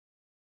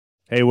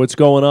Hey, what's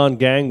going on,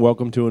 gang?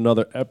 Welcome to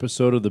another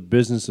episode of the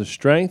Business of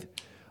Strength.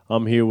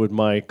 I'm here with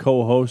my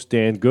co-host,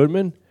 Dan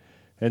Goodman,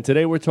 and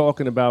today we're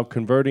talking about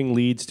converting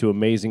leads to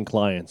amazing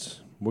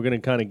clients. We're going to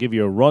kind of give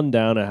you a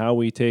rundown of how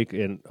we take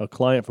a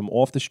client from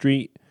off the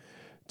street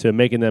to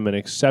making them an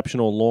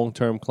exceptional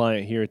long-term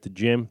client here at the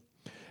gym.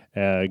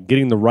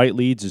 Getting the right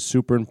leads is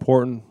super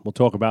important. We'll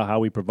talk about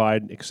how we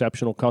provide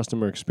exceptional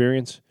customer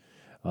experience,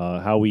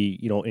 how we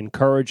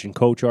encourage and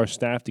coach our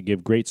staff to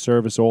give great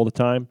service all the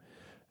time,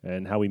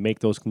 and how we make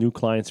those new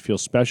clients feel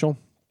special,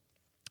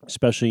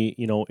 especially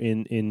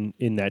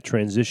in that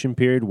transition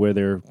period where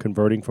they're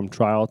converting from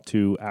trial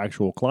to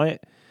actual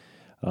client.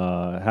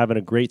 Having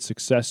a great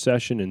success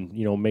session and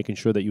making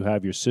sure that you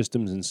have your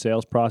systems and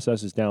sales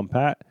processes down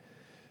pat,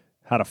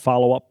 how to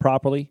follow up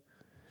properly,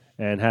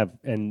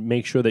 and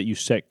make sure that you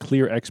set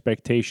clear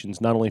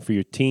expectations not only for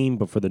your team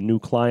but for the new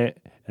client,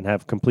 and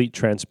have complete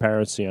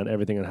transparency on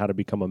everything on how to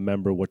become a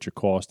member, what your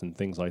cost and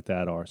things like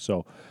that are.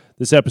 So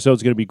this episode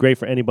is going to be great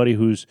for anybody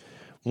who's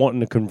wanting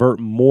to convert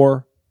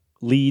more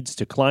leads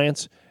to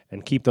clients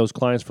and keep those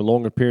clients for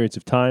longer periods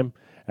of time.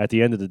 At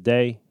the end of the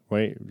day,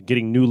 right,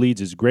 getting new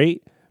leads is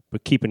great,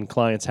 but keeping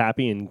clients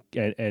happy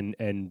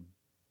and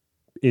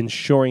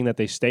ensuring that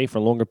they stay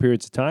for longer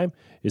periods of time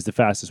is the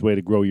fastest way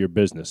to grow your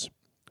business.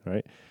 All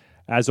right.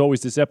 As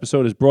always, this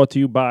episode is brought to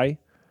you by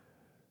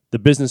the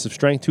Business of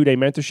Strength 2-day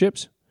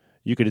mentorships.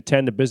 You could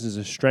attend the Business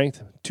of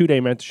Strength 2-day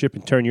mentorship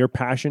and turn your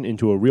passion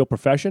into a real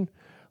profession.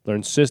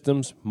 Learn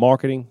systems,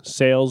 marketing,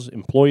 sales,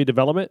 employee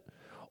development,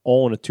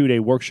 all in a 2-day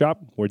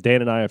workshop where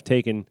Dan and I have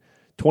taken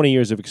 20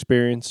 years of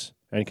experience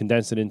and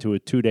condensed it into a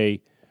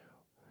 2-day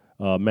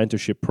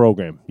mentorship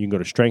program. You can go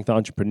to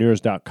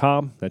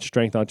strengthentrepreneurs.com. That's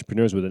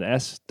strengthentrepreneurs with an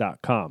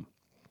S.com.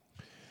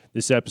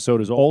 This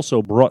episode is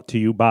also brought to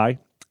you by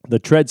the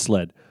Tread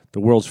Sled, the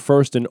world's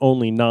first and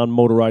only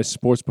non-motorized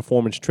sports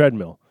performance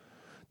treadmill.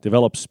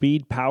 Develop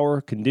speed,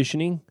 power,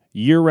 conditioning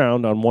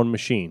year-round on one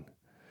machine.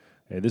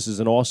 This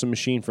is an awesome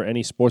machine for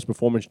any sports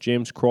performance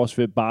gyms,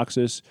 CrossFit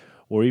boxes,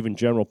 or even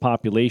general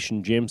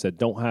population gyms that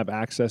don't have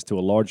access to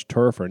a large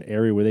turf or an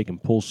area where they can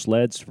pull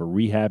sleds for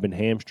rehabbing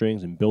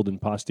hamstrings and building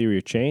posterior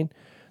chain.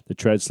 The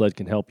Tread Sled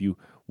can help you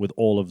with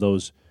all of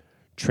those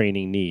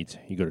training needs.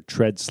 You go to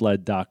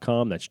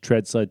treadsled.com. That's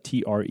treadsled,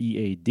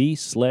 T-R-E-A-D,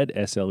 sled,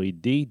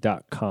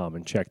 S-L-E-D.com,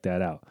 and check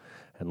that out.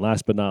 And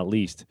last but not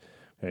least,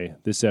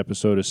 this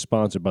episode is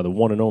sponsored by the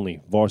one and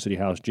only Varsity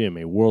House Gym,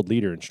 a world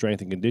leader in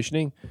strength and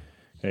conditioning.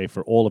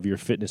 For all of your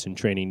fitness and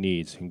training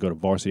needs, you can go to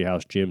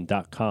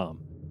varsityhousegym.com.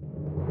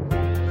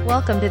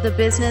 Welcome to the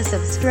Business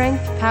of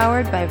Strength,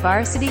 powered by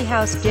Varsity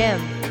House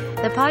Gym,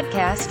 the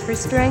podcast for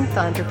strength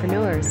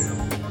entrepreneurs.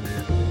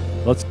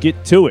 Let's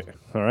get to it,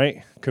 all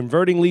right?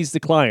 Converting leads to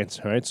clients,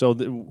 all right? So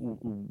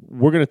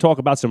we're going to talk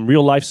about some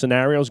real-life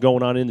scenarios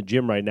going on in the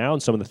gym right now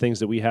and some of the things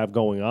that we have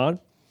going on.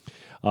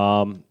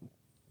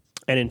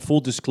 And in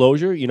full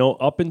disclosure,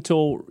 up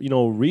until,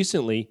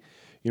 recently,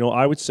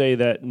 I would say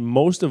that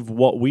most of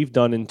what we've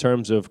done in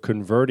terms of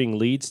converting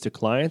leads to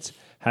clients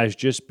has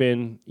just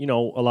been, a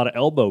lot of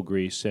elbow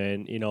grease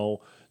and,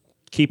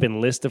 keeping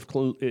list of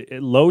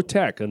low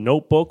tech, a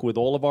notebook with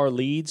all of our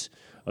leads,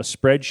 a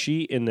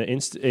spreadsheet in the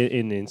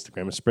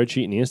Instagram, a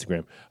spreadsheet in the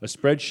Instagram, a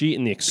spreadsheet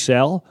in the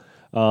Excel,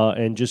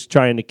 and just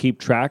trying to keep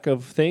track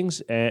of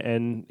things.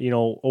 And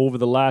over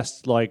the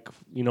last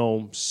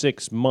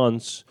 6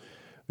 months,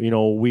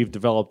 we've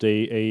developed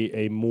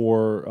a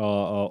more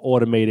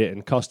automated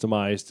and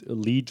customized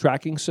lead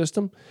tracking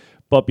system.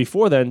 But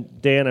before then,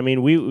 Dan,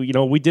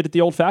 we did it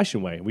the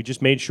old-fashioned way. We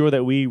just made sure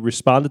that we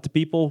responded to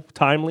people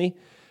timely,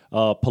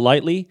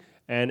 politely,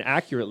 and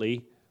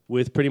accurately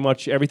with pretty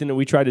much everything that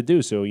we try to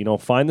do. So,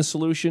 find the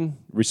solution,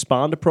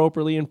 respond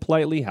appropriately and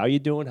politely. How you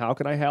doing? How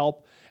can I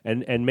help?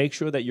 And make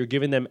sure that you're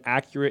giving them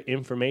accurate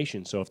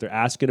information. So if they're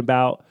asking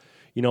about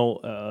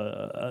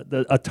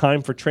a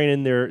time for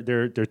training their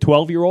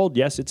 12-year-old.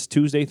 Yes, it's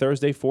Tuesday,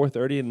 Thursday,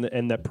 4:30,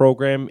 and that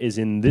program is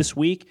in this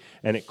week,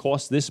 and it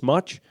costs this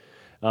much.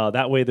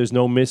 That way, there's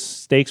no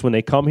mistakes when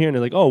they come here, and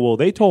they're like, "Oh, well,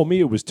 they told me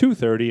it was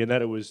 $230 and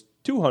that it was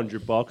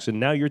 $200, and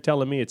now you're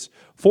telling me it's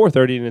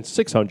 $430 and it's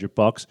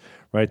 $600."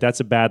 Right? That's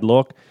a bad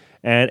look,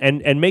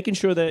 and making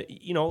sure that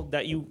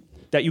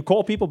that you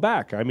call people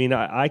back.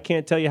 I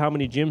can't tell you how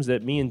many gyms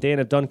that me and Dan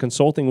have done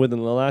consulting with in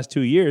the last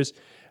 2 years.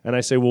 And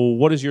I say, well,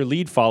 what does your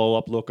lead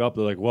follow-up look up?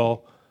 They're like,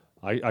 well,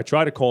 I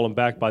try to call them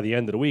back by the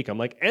end of the week. I'm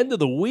like, end of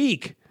the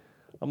week?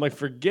 I'm like,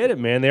 forget it,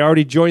 man. They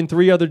already joined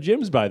 3 other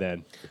gyms by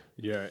then.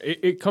 Yeah,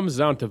 it comes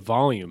down to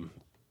volume.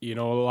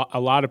 A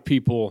lot of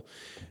people,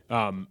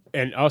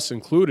 and us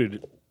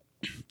included,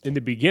 in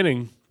the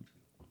beginning,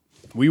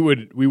 we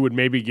would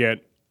maybe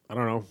get,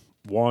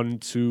 1,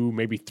 2,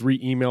 maybe 3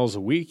 emails a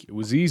week. It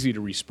was easy to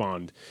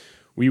respond.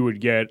 We would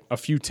get a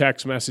few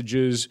text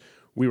messages.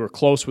 We were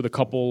close with a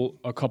couple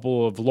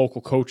of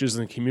local coaches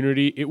in the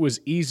community. It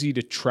was easy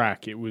to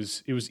track. It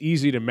was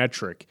easy to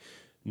metric.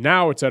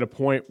 Now it's at a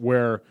point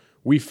where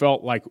we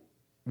felt like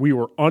we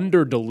were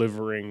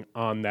under-delivering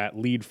on that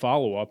lead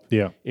follow-up,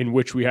 in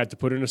which we had to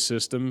put in a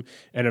system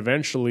and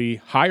eventually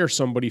hire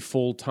somebody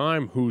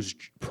full-time whose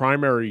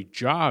primary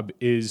job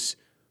is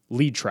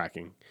lead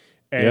tracking.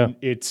 And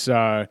it's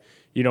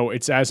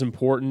it's as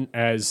important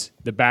as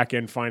the back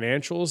end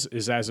financials,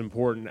 is as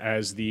important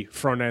as the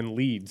front end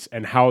leads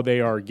and how they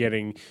are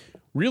getting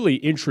really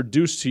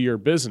introduced to your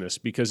business.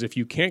 Because if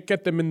you can't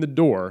get them in the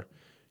door,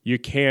 you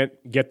can't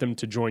get them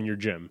to join your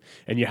gym.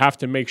 And you have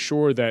to make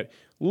sure that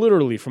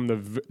literally from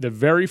the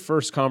very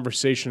first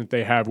conversation that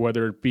they have,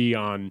 whether it be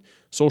on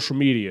social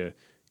media,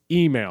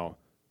 email,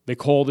 they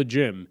call the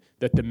gym,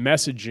 that the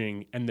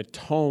messaging and the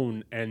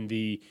tone and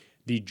the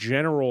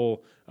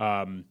general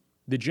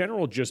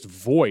just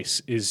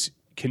voice is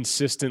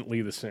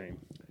consistently the same.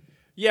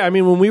 Yeah, I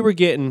mean, when we were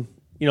getting,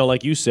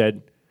 like you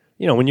said,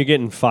 when you're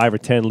getting 5 or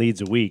 10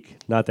 leads a week,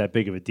 not that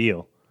big of a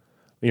deal.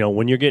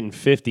 When you're getting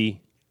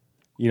 50,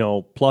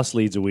 plus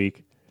leads a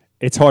week,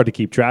 it's hard to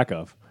keep track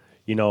of.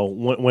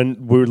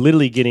 When we're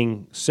literally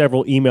getting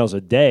several emails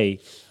a day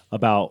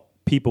about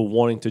people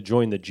wanting to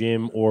join the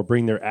gym or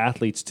bring their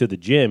athletes to the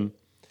gym,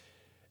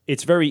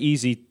 it's very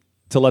easy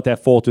to let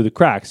that fall through the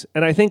cracks.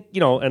 And I think,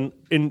 and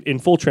in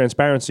full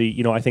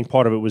transparency, I think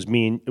part of it was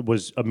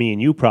a me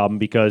and you problem,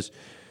 because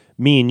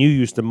me and you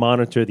used to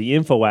monitor the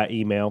info at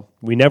email.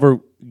 We never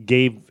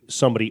gave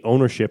somebody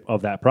ownership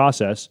of that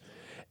process.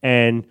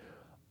 And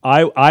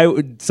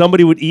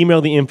somebody would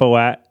email the info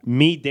at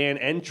me, Dan,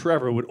 and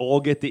Trevor would all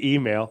get the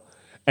email,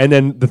 and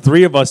then the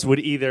three of us would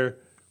either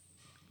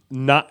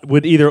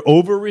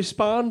over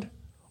respond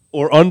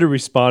or under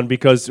respond,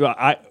 because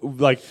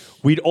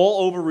we'd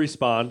all over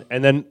respond,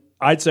 and then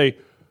I'd say,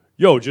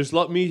 "Yo, just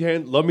let me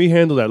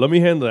handle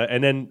that,"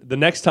 and then the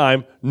next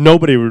time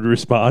nobody would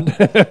respond,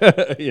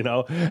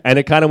 and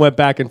it kind of went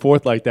back and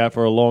forth like that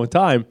for a long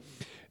time,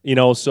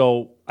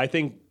 So I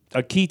think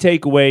a key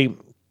takeaway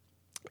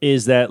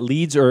is that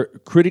leads are a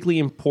critically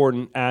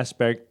important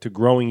aspect to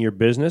growing your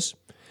business.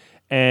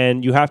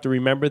 And you have to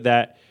remember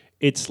that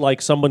it's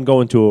like someone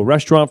going to a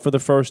restaurant for the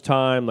first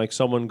time, like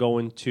someone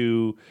going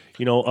to,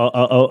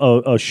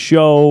 a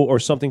show or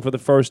something for the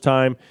first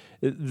time.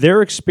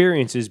 Their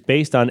experience is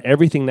based on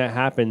everything that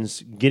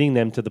happens, getting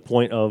them to the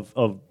point of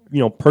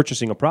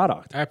purchasing a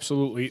product.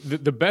 Absolutely.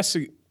 The best,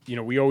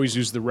 we always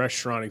use the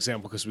restaurant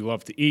example because we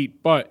love to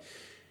eat, but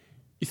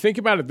you think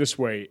about it this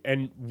way,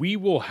 and we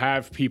will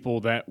have people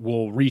that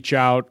will reach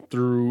out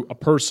through a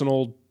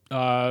personal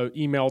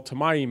email to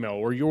my email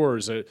or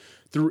yours,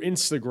 through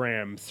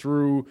Instagram,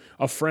 through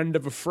a friend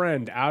of a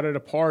friend out at a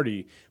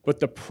party. But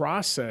the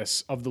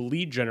process of the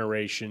lead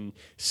generation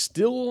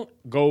still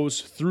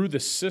goes through the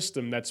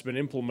system that's been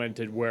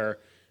implemented where,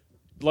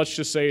 let's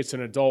just say it's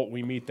an adult,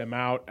 we meet them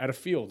out at a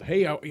field.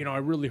 Hey, I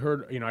really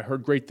heard, I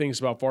heard great things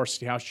about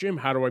Varsity House Gym.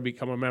 How do I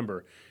become a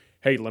member?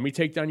 Hey, let me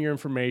take down your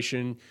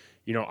information.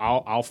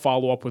 I'll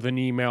follow up with an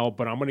email,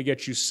 but I'm going to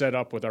get you set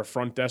up with our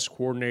front desk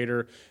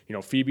coordinator.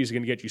 Phoebe's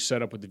going to get you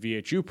set up with the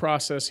VHU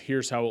process.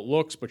 Here's how it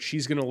looks, but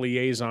she's going to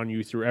liaison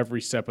you through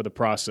every step of the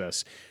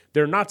process.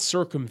 They're not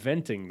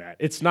circumventing that.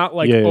 It's not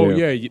like,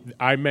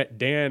 I met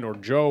Dan or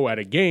Joe at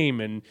a game,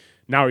 and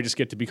now I just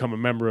get to become a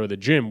member of the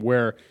gym,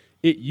 where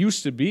it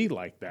used to be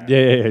like that.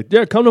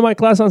 Yeah, come to my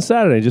class on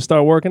Saturday. Just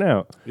start working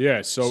out.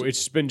 Yeah, so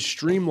it's been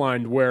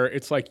streamlined where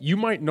it's like you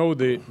might know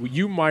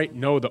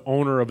the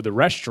owner of the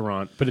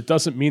restaurant, but it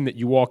doesn't mean that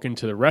you walk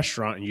into the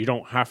restaurant and you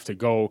don't have to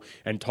go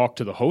and talk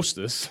to the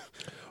hostess.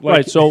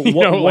 Right. So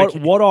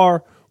what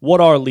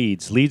are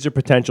leads? Leads are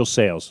potential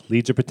sales.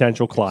 Leads are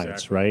potential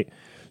clients. Exactly. Right.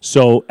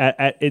 So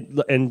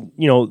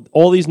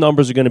all these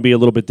numbers are going to be a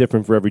little bit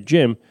different for every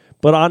gym,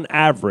 but on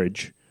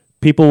average,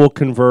 people will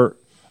convert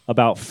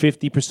about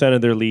 50%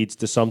 of their leads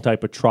to some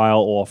type of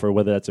trial offer,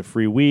 whether that's a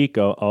free week,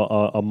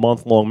 a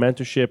month-long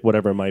mentorship,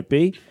 whatever it might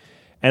be.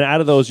 And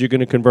out of those, you're going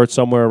to convert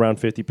somewhere around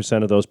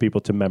 50% of those people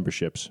to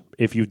memberships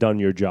if you've done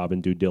your job in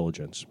due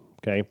diligence,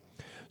 okay?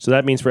 So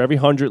that means for every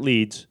 100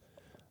 leads,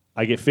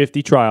 I get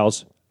 50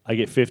 trials, I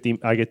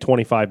get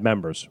 25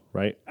 members,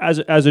 right? As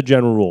a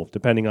general rule,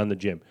 depending on the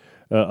gym.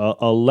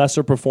 A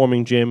lesser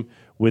performing gym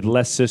with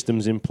less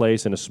systems in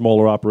place and a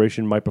smaller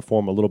operation might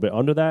perform a little bit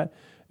under that.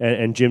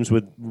 And gyms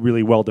with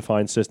really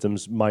well-defined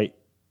systems might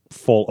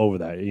fall over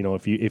that.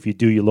 If you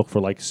do, you look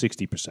for like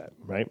 60%,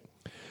 right?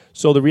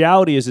 So the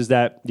reality is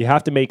that you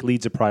have to make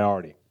leads a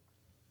priority.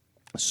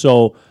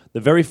 So the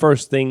very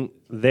first thing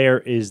there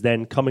is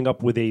then coming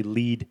up with a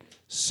lead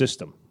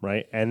system,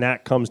 right? And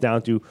that comes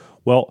down to,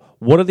 well,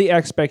 what are the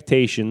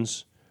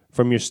expectations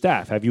from your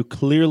staff? Have you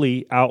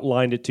clearly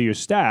outlined it to your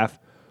staff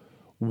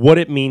what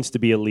it means to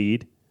be a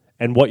lead,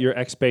 and what your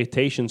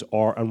expectations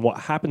are and what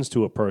happens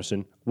to a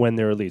person when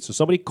they're a lead. So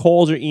somebody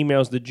calls or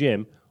emails the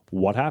gym,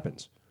 what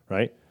happens,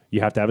 right?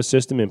 You have to have a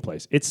system in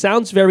place. It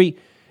sounds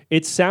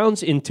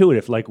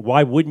intuitive, like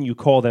why wouldn't you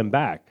call them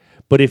back?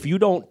 But if you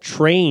don't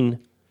train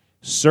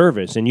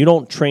service and you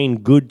don't train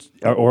good,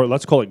 or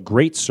let's call it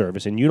great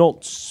service, and you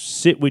don't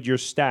sit with your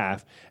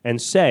staff and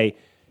say,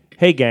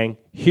 hey gang,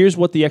 here's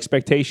what the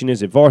expectation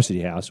is at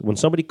Varsity House. When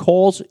somebody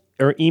calls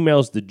or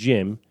emails the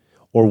gym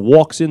or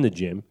walks in the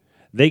gym,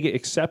 they get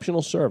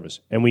exceptional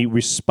service, and we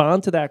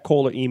respond to that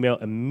call or email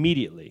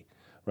immediately,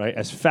 right,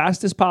 as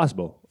fast as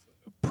possible,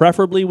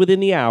 preferably within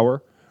the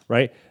hour,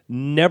 right?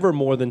 Never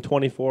more than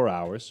 24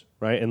 hours,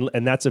 right?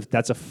 And that's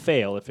a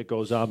fail if it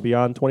goes on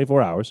beyond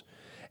 24 hours.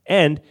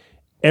 And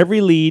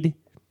every lead,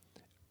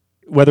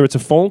 whether it's a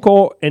phone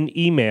call, an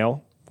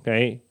email,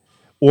 okay,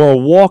 or a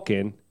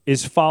walk-in,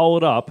 is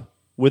followed up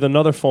with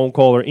another phone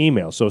call or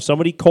email. So if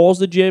somebody calls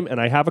the gym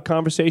and I have a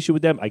conversation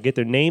with them, I get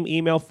their name,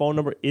 email, phone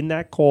number in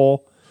that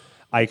call.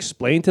 I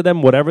explain to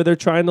them whatever they're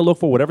trying to look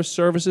for, whatever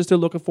services they're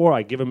looking for.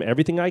 I give them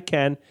everything I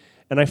can,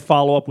 and I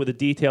follow up with a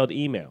detailed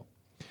email.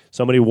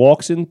 Somebody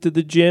walks into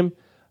the gym,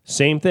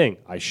 same thing.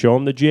 I show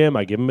them the gym.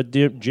 I give them a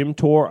gym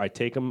tour. I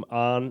take them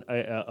on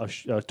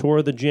a tour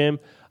of the gym.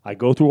 I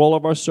go through all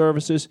of our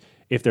services.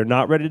 If they're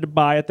not ready to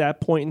buy at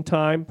that point in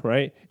time,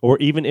 right, or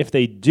even if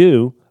they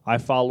do, I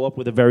follow up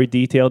with a very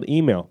detailed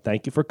email.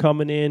 Thank you for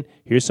coming in.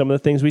 Here's some of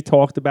the things we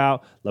talked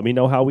about. Let me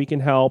know how we can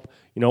help,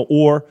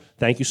 or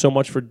thank you so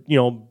much for,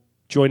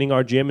 joining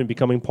our gym and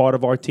becoming part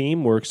of our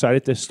team. We're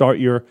excited to start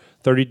your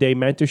 30-day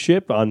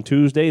mentorship on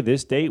Tuesday,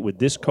 this date, with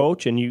this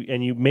coach, and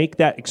you make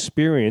that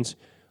experience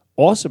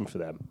awesome for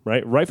them,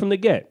 right from the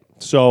get.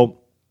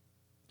 So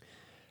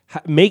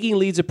making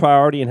leads a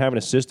priority and having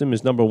a system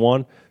is number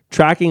one.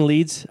 Tracking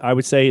leads, I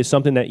would say, is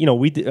something that,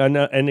 we did,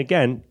 and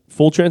again,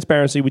 full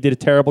transparency, we did a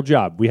terrible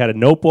job. We had a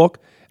notebook,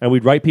 and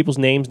we'd write people's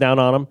names down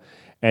on them,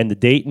 and the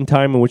date and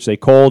time in which they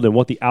called, and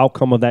what the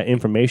outcome of that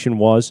information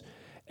was,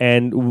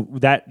 and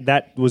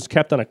that was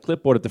kept on a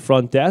clipboard at the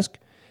front desk,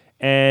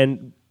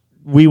 and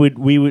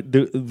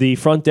the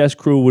front desk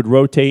crew would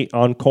rotate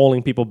on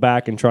calling people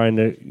back and trying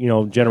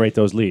to generate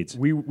those leads.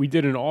 We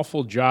did an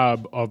awful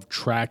job of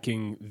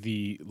tracking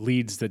the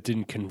leads that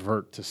didn't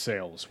convert to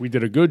sales. We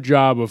did a good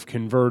job of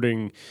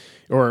converting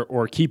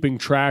or keeping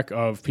track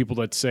of people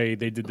that say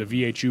they did the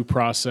VHU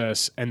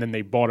process and then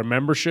they bought a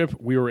membership.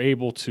 We were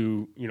able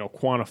to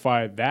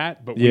quantify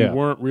that, but we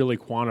weren't really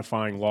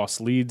quantifying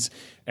lost leads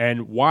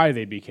and why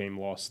they became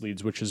lost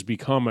leads, which has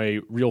become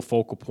a real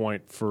focal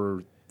point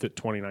for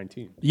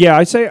 2019. Yeah,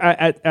 I'd say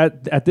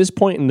at this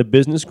point in the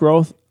business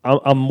growth,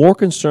 I'm more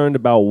concerned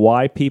about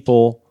why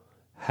people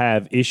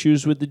have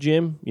issues with the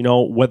gym.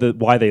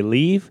 Why they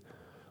leave,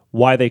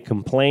 why they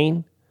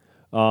complain,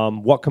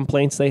 what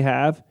complaints they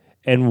have,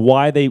 and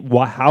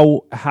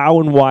how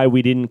and why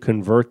we didn't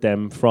convert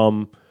them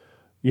from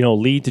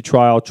lead to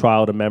trial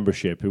to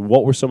membership. And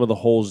what were some of the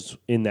holes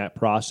in that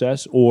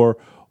process, or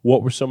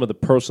what were some of the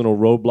personal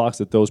roadblocks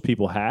that those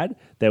people had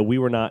that we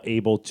were not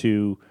able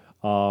to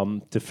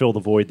fill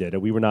the void there, that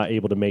we were not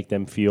able to make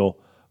them feel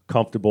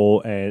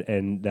comfortable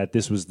and that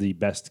this was the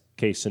best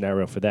case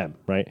scenario for them,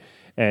 right?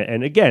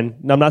 And again,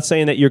 I'm not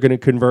saying that you're going to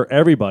convert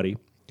everybody,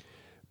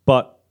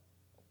 but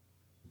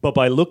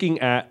by looking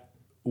at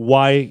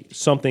why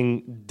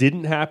something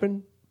didn't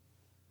happen,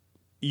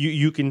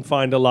 you can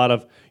find a lot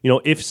of,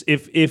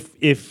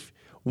 if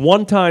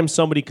one time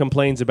somebody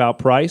complains about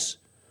price,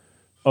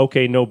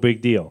 okay, no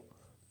big deal.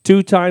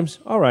 2 times,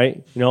 all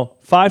right.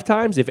 5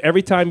 times, if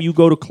every time you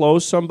go to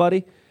close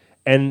somebody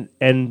and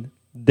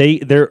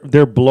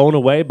they're blown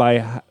away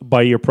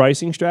by your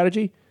pricing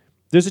strategy,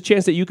 there's a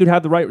chance that you could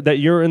have that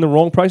you're in the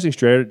wrong pricing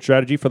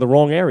strategy for the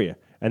wrong area,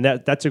 and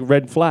that's a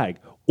red flag.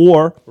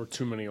 Or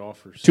too many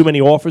offers. Too many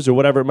offers, or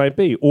whatever it might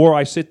be. Or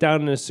I sit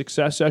down in a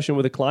success session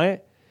with a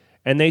client,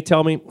 and they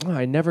tell me,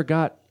 I never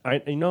got.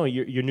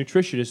 Your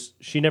nutritionist.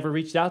 She never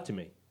reached out to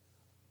me.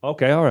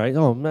 Okay, all right.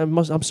 Oh,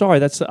 I'm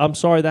sorry. I'm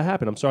sorry that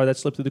happened. I'm sorry that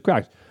slipped through the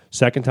cracks.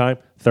 Second time,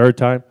 third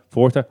time,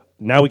 fourth time.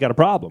 Now we got a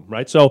problem,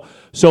 right? So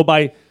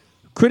by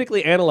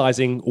critically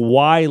analyzing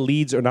why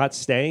leads are not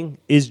staying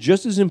is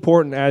just as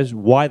important as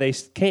why they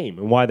came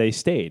and why they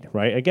stayed,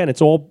 right? Again,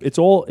 it's all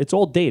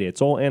data,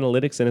 it's all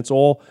analytics, and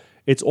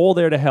it's all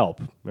there to help,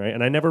 right?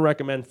 And I never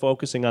recommend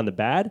focusing on the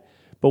bad,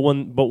 but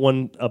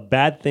when a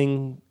bad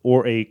thing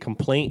or a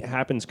complaint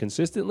happens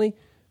consistently,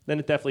 then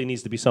it definitely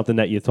needs to be something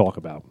that you talk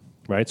about,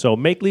 right? So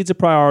make leads a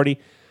priority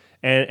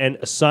and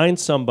assign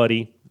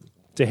somebody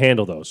to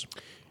handle those.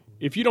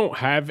 If you don't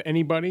have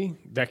anybody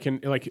that can,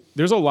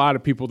 there's a lot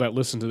of people that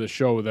listen to the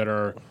show that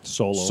are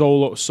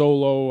solo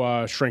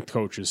strength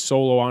coaches,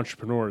 solo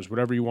entrepreneurs,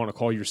 whatever you want to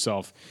call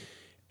yourself,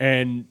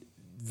 and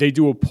they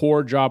do a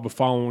poor job of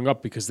following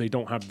up because they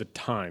don't have the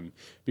time.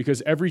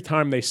 Because every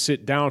time they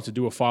sit down to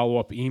do a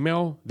follow-up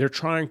email, they're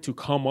trying to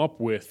come up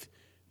with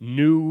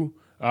new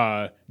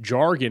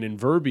jargon and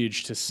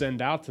verbiage to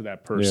send out to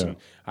that person.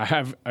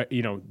 Yeah.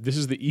 This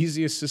is the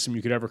easiest system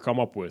you could ever come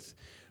up with.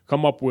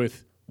 Come up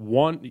with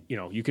one,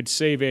 you could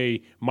save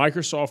a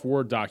Microsoft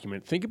Word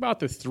document. Think about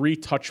the 3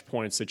 touch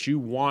points that you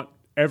want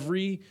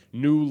every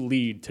new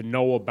lead to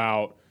know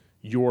about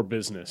your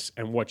business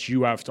and what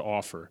you have to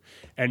offer,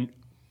 and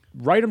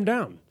write them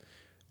down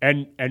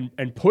and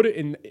put it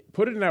in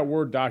that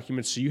Word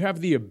document so you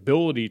have the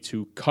ability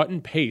to cut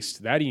and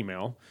paste that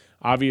email.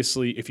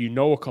 Obviously, if you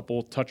know a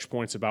couple touch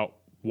points about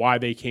why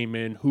they came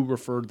in, who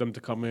referred them to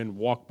come in,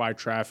 walk by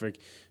traffic,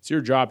 it's your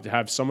job to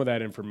have some of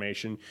that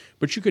information.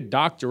 But you could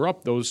doctor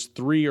up those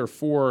 3 or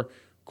 4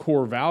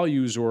 core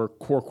values or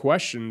core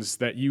questions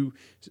that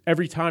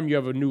every time you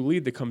have a new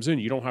lead that comes in,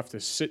 you don't have to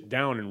sit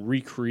down and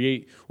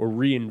recreate or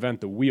reinvent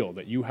the wheel,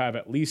 that you have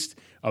at least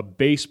a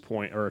base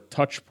point or a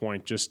touch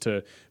point just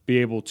to be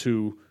able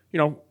to,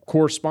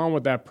 correspond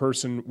with that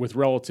person with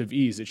relative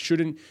ease. You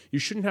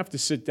shouldn't have to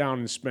sit down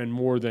and spend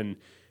more than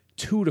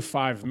 2 to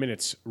 5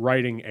 minutes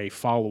writing a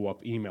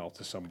follow-up email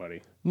to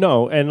somebody.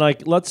 No, and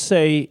let's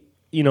say,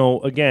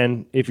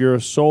 again, if you're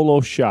a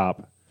solo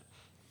shop,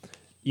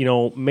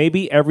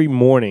 maybe every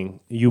morning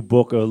you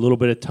book a little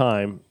bit of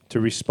time to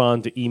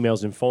respond to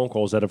emails and phone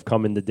calls that have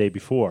come in the day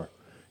before,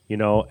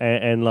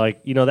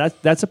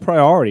 that's a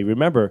priority.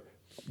 Remember,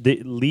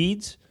 the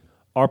leads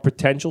are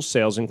potential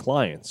sales and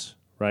clients,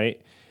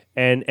 right?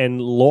 And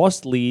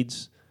lost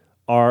leads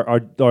are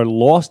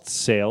lost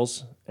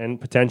sales and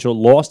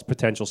lost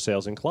potential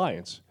sales and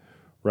clients,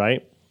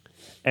 right?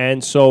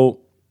 And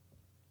so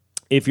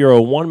if you're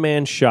a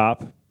one-man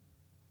shop,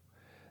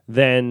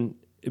 then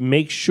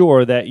make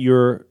sure that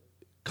you're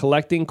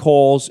collecting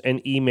calls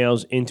and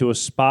emails into a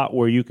spot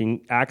where you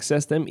can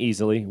access them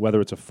easily,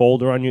 whether it's a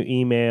folder on your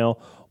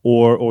email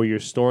or you're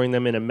storing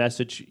them in a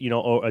message,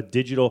 or a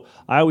digital.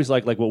 I always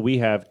like what we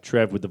have,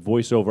 Trev, with the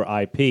voice over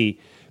IP,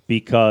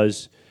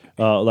 because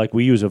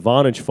we use a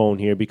Vonage phone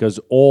here, because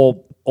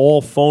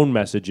all phone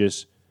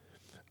messages.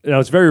 Now,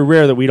 it's very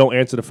rare that we don't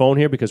answer the phone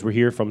here because we're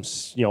here from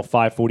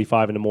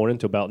 5:45 in the morning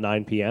to about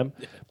 9 p.m.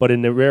 But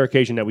in the rare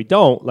occasion that we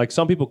don't,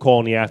 some people call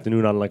in the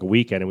afternoon on a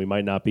weekend and we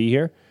might not be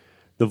here,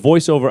 the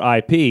voice over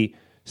IP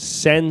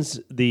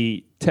sends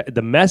the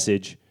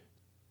message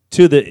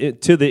to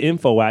the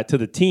info to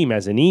the team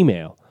as an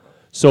email.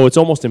 So it's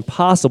almost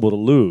impossible to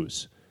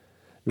lose,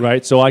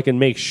 right? So I can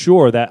make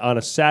sure that on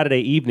a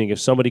Saturday evening, if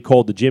somebody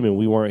called the gym and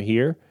we weren't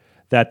here,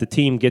 that the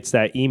team gets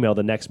that email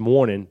the next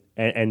morning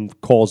and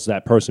calls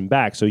that person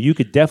back. So you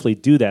could definitely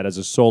do that as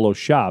a solo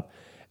shop.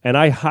 And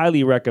I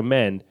highly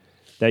recommend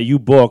that you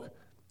book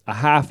a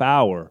half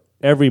hour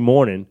every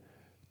morning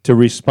to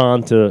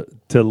respond to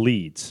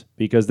leads,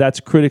 because that's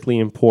critically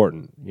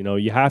important.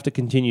 You have to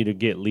continue to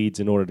get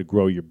leads in order to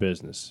grow your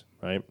business,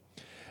 right?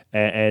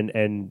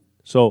 And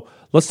so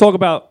let's talk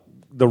about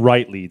the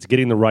right leads,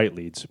 getting the right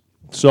leads.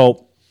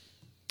 So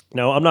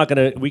now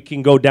we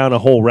can go down a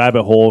whole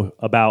rabbit hole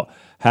about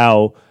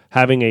how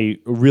having a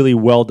really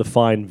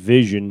well-defined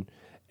vision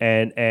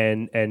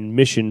and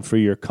mission for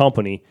your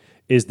company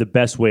is the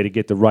best way to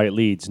get the right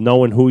leads.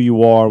 Knowing who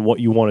you are and what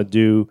you want to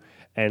do,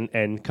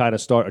 and kind of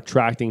start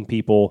attracting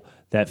people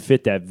that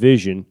fit that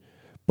vision.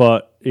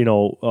 But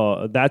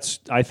that's,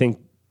 I think,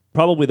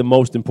 probably the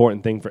most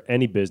important thing for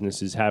any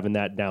business, is having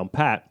that down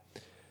pat.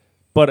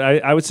 But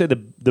I would say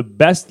the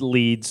best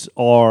leads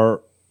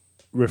are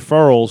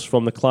referrals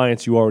from the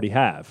clients you already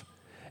have,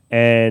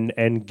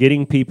 and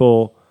getting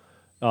people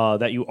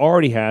that you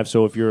already have.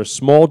 So if you're a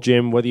small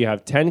gym, whether you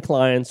have 10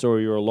 clients or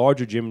you're a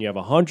larger gym and you have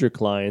 100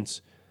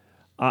 clients,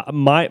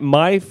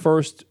 my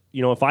first,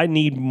 if I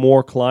need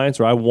more clients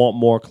or I want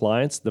more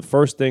clients, the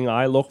first thing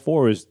I look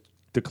for is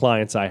the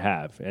clients I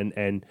have,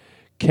 and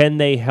can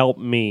they help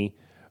me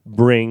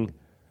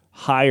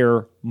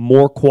hire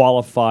more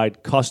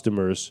qualified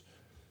customers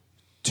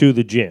to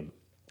the gym.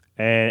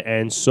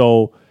 And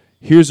so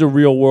here's a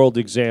real world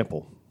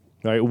example.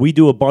 Right? We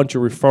do a bunch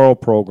of referral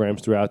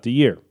programs throughout the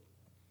year.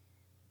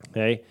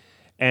 Okay?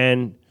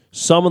 And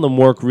some of them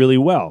work really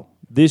well.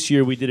 This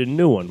year we did a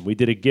new one. We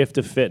did a gift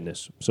of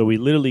fitness. So we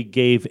literally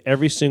gave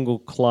every single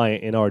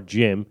client in our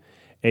gym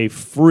a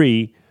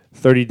free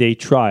 30-day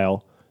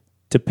trial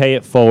to pay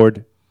it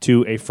forward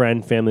to a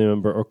friend, family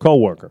member, or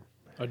coworker.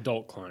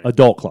 Adult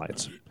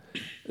clients.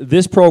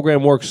 This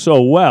program works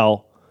so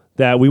well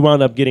that we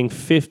wound up getting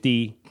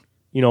 50,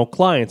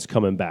 clients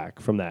coming back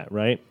from that,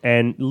 right?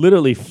 And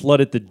literally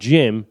flooded the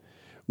gym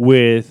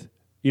with,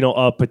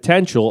 a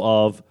potential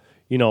of,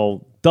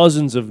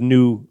 dozens of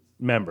new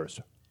members.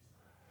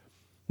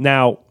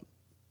 Now,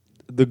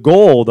 the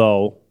goal,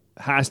 though,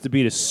 has to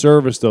be to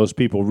service those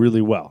people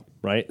really well,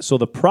 right? So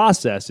the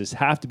processes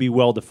have to be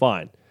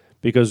well-defined,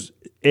 because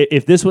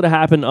if this would have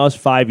happened to us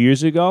 5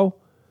 years ago,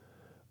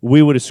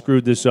 we would have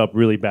screwed this up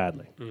really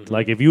badly. Mm-hmm.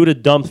 Like, if you would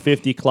have dumped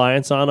 50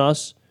 clients on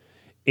us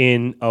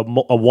in a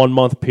 1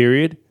 month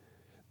period,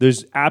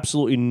 there's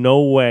absolutely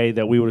no way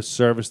that we would have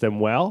serviced them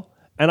well.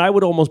 And I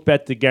would almost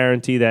bet to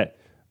guarantee that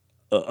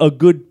a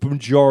good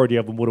majority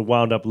of them would have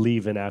wound up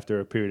leaving after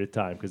a period of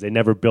time, because they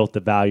never built the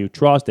value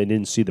trust. They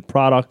didn't see the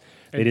product.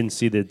 They didn't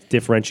see the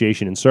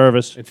differentiation in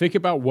service. And think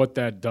about what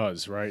that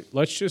does, right?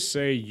 Let's just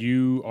say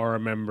you are a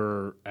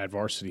member at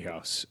Varsity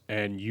House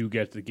and you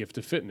get the gift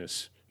of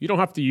fitness. You don't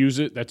have to use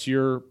it. That's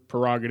your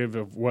prerogative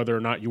of whether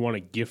or not you want to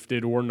gift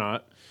it or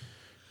not.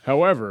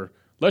 However,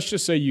 let's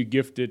just say you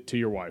gift it to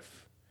your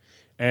wife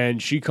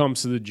and she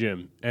comes to the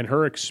gym and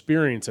her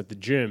experience at the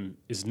gym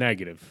is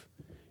negative.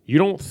 You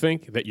don't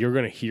think that you're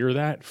going to hear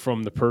that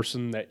from the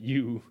person that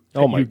you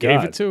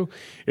gave it to?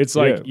 It's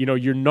like,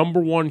 your number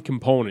one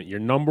component, your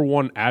number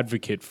one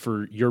advocate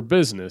for your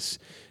business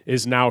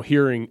is now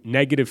hearing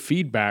negative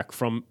feedback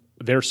from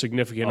their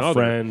significant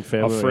other, friend,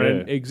 family, a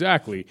friend, yeah.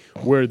 exactly,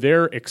 where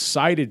they're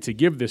excited to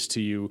give this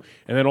to you,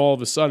 and then all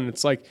of a sudden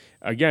it's like,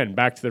 again,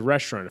 back to the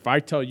restaurant. If I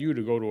tell you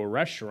to go to a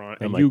restaurant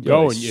and you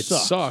go and it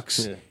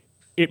sucks,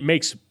 it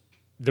makes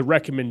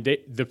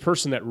the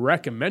person that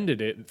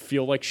recommended it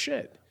feel like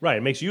shit. Right,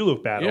 it makes you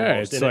look bad.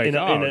 Yeah,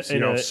 almost.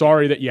 It's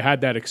sorry that you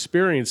had that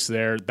experience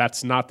there.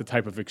 That's not the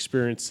type of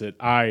experience that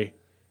I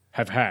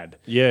have had.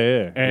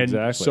 Yeah, and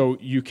exactly. So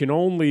you can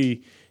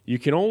only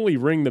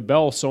ring the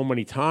bell so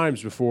many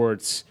times before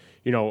it's,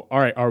 all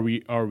right, are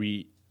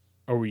we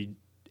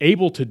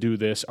able to do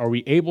this? Are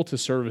we able to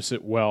service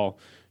it well?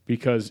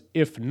 Because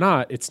if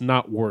not, it's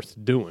not worth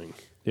doing.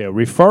 Yeah,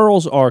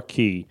 referrals are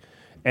key.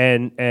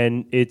 And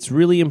it's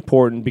really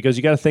important because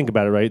you got to think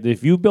about it, right?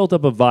 If you built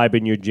up a vibe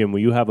in your gym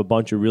where you have a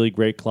bunch of really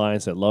great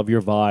clients that love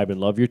your vibe and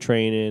love your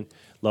training,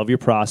 love your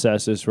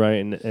processes, right,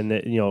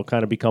 and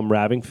kind of become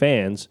raving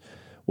fans,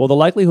 well, the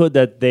likelihood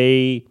that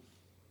they,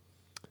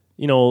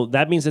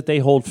 that means that they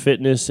hold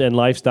fitness and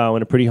lifestyle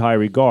in a pretty high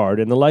regard,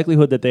 and the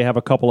likelihood that they have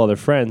a couple other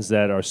friends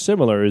that are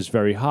similar is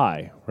very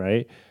high,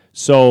 right?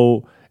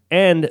 So,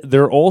 and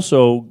they're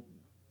also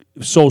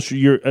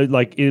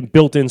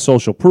built-in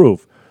social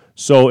proof.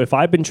 So if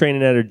I've been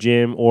training at a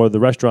gym, or the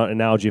restaurant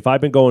analogy, if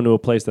I've been going to a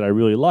place that I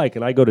really like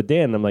and I go to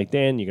Dan and I'm like,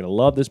 Dan, you're going to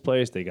love this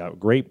place. They got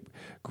great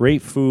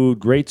food,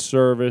 great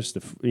service.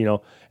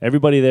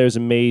 Everybody there is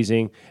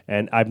amazing.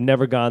 And I've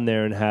never gone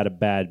there and had a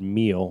bad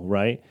meal,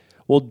 right?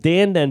 Well,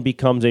 Dan then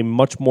becomes a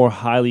much more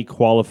highly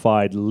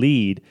qualified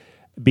lead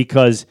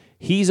because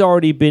he's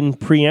already been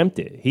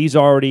preempted. He's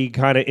already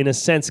kind of, in a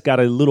sense, got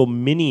a little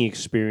mini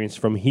experience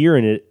from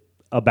hearing it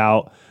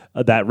about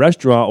that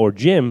restaurant or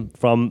gym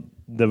from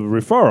the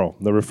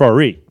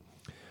referee,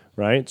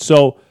 right?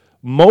 So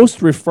most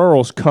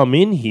referrals come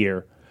in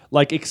here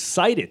like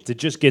excited to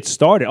just get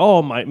started.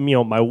 Oh,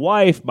 my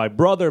wife, my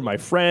brother, my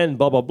friend,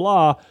 blah, blah,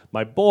 blah.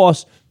 My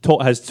boss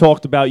has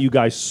talked about you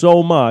guys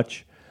so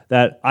much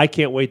that I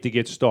can't wait to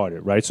get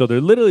started, right? So they're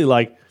literally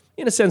like,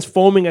 in a sense,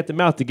 foaming at the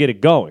mouth to get it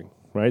going,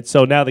 right?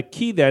 So now the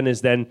key then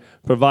is then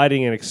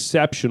providing an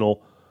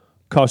exceptional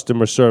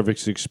customer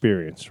service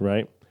experience,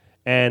 right?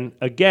 And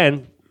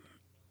again,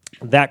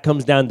 that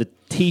comes down to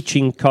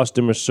teaching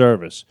customer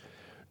service,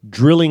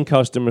 drilling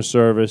customer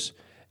service,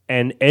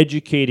 and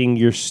educating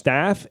your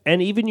staff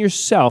and even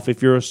yourself,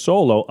 if you're a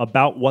solo,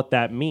 about what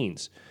that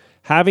means.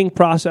 Having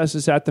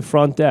processes at the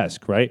front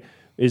desk, right?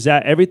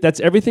 That's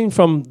everything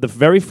from the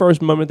very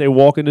first moment they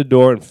walk in the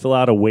door and fill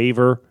out a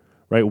waiver,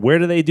 right? Where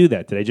do they do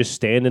that? Do they just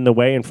stand in the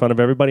way in front of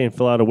everybody and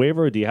fill out a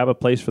waiver, or do you have a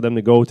place for them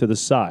to go to the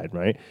side,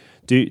 right?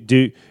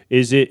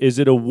 Is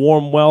it a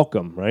warm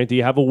welcome, right? Do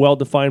you have a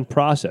well-defined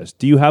process?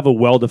 Do you have a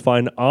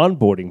well-defined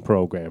onboarding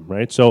program,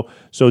 right? So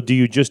do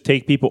you just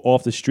take people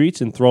off the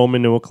streets and throw them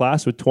into a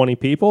class with 20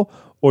 people,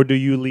 or do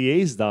you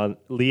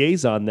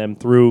liaison them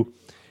through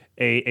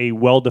a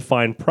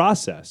well-defined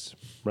process,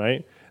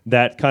 right?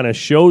 That kind of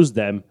shows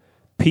them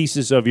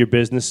pieces of your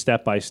business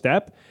step by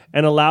step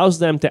and allows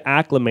them to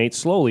acclimate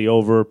slowly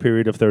over a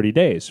period of 30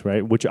 days,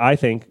 right? Which I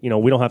think, we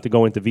don't have to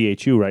go into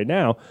VHU right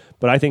now,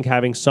 but I think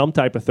having some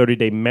type of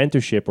 30-day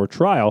mentorship or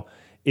trial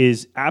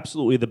is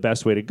absolutely the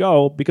best way to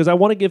go, because I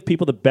want to give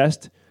people the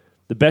best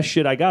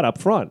shit I got up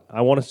front.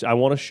 I want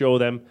to show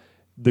them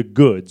the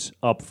goods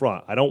up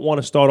front. I don't want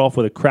to start off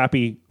with a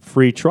crappy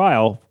free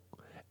trial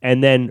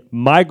and then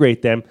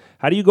migrate them.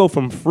 How do you go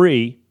from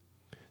free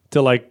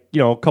to a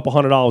couple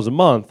 $100 a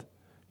month?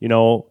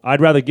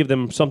 I'd rather give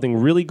them something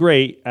really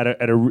great at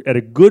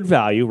a good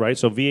value, right?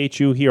 So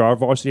VHU here, our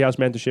Varsity House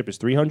mentorship is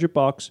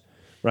 $300,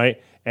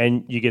 right?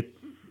 And you get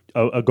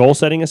a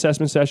goal-setting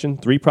assessment session,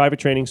 3 private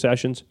training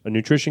sessions, a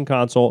nutrition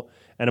consult,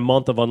 and a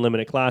month of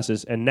unlimited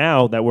classes. And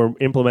now that we're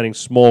implementing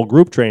small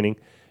group training,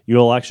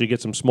 you'll actually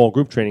get some small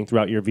group training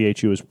throughout your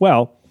VHU as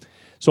well.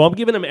 So I'm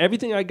giving them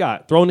everything I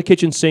got, throwing the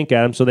kitchen sink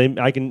at them so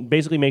I can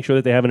basically make sure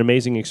that they have an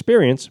amazing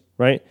experience,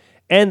 right?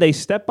 And they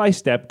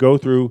step-by-step go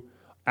through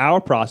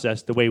our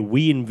process the way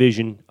we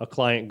envision a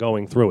client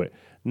going through it.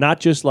 Not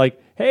just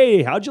like,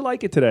 hey, how'd you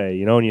like it today?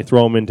 And you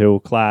throw them into a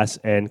class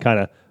and kind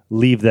of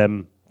leave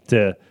them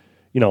to,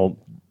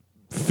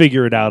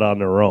 figure it out on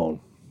their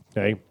own,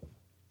 okay?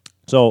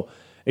 So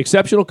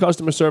exceptional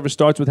customer service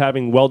starts with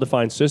having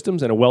well-defined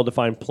systems and a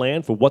well-defined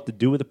plan for what to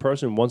do with a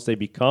person once they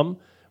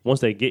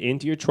get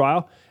into your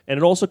trial. And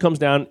it also comes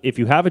down, if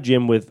you have a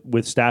gym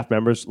with staff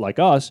members like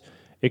us,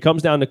 it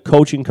comes down to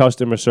coaching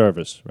customer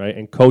service, right?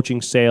 And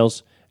coaching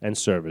sales and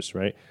service,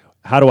 right?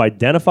 How to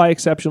identify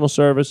exceptional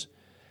service,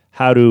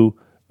 how to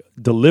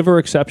deliver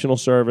exceptional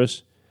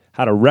service,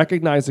 how to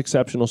recognize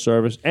exceptional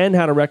service, and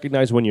how to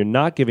recognize when you're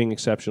not giving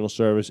exceptional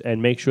service,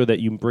 and make sure that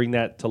you bring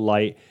that to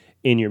light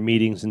in your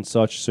meetings and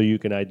such, so you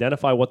can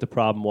identify what the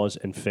problem was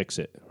and fix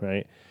it,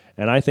 right?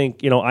 And I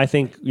think one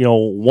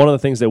of the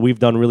things that we've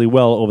done really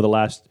well over the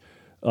last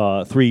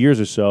 3 years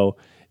or so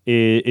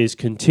is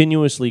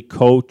continuously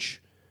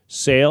coach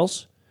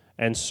sales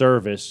and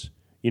service,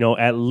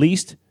 at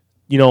least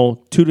 2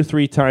 to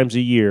 3 times a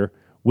year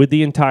with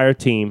the entire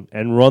team,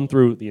 and run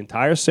through the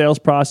entire sales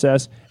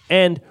process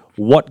and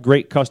what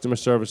great customer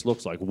service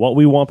looks like, what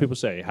we want people to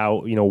say,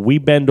 how, we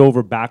bend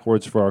over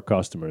backwards for our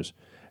customers.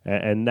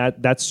 And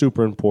that's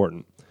super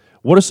important.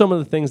 What are some of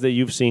the things that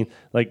you've seen?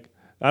 Like,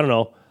 I don't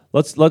know,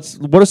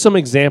 what are some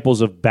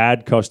examples of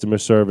bad customer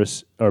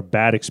service or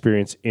bad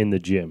experience in the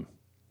gym?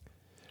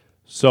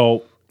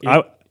 So,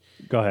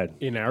 go ahead.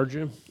 In our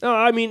gym? No,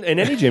 I mean, in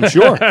any gym,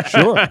 sure.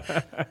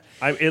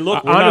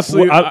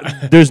 Honestly,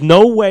 there's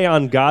no way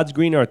on God's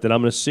green earth that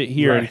I'm going to sit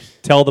here and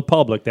tell the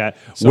public that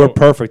we're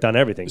perfect on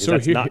everything. So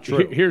that's not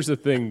true. Here's the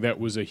thing that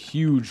was a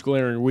huge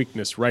glaring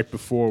weakness right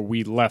before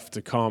we left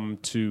to come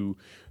to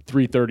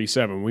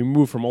 337. We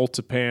moved from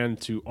Ultapan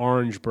to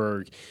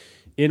Orangeburg.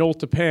 In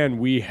Ultapan,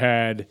 we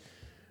had,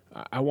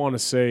 I want to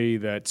say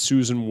that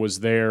Susan was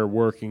there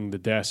working the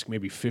desk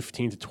maybe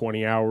 15 to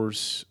 20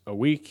 hours a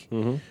week.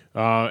 Mm-hmm.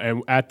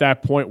 And at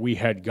that point, we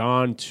had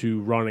gone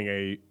to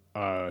running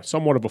a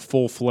somewhat of a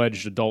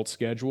full-fledged adult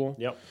schedule.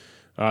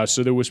 Yep.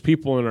 So there was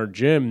people in our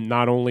gym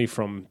not only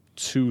from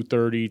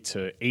 2:30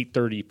 to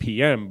 8:30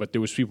 p.m., but there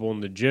was people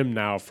in the gym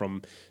now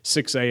from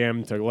 6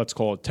 a.m. to, let's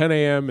call it 10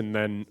 a.m., and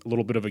then a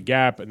little bit of a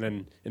gap, and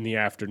then in the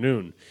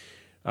afternoon.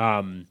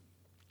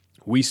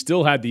 We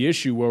still had the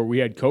issue where we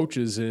had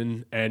coaches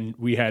in and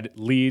we had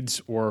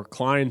leads or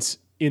clients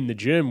in the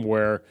gym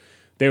where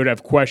they would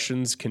have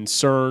questions,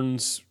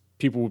 concerns,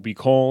 people would be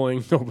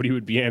calling, nobody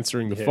would be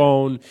answering the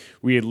phone.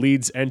 We had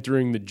leads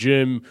entering the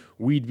gym.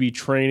 We'd be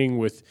training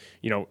with,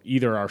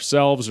 either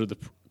ourselves or the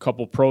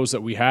couple pros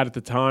that we had at the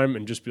time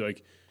and just be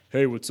like,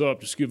 hey, what's up?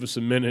 Just give us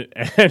a minute.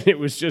 And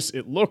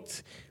it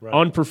looked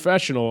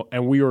unprofessional.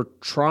 And we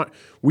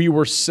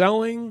were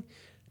selling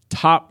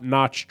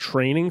top-notch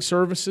training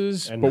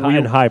services. And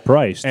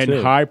high-priced, and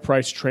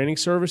high-priced training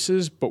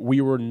services, but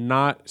we were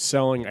not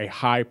selling a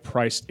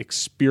high-priced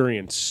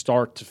experience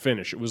start to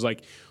finish. It was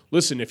like,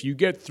 listen, if you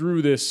get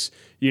through this,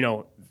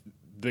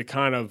 the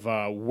kind of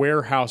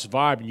warehouse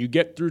vibe, and you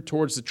get through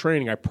towards the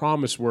training, I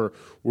promise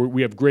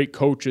we have great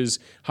coaches,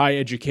 high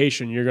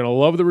education. You're going to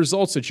love the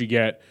results that you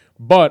get.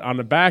 But on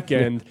the back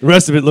end, the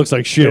rest of it looks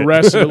like shit. The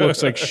rest of it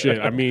looks like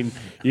shit. I mean,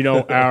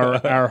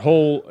 our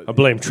whole. I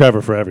blame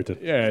Trevor for everything.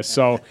 Yeah,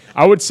 so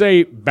I would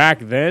say back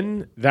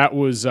then that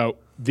was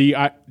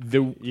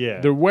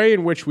the way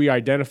in which we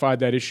identified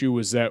that issue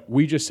was that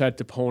we just had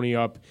to pony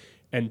up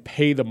and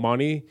pay the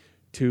money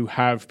to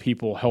have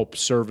people help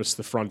service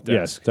the front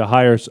desk. Yes, to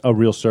hire a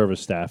real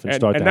service staff and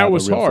start to have a real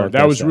front desk. And that was hard.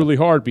 That was really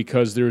hard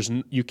because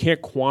you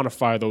can't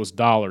quantify those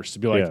dollars to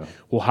be like,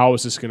 well, how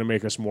is this going to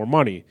make us more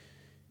money?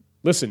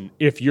 Listen,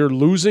 if you're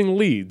losing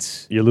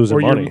leads, you're losing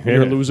money.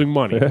 You're losing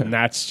money, and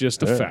that's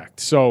just a fact.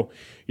 So,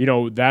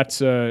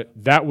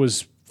 that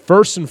was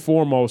first and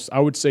foremost, I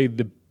would say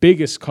the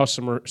biggest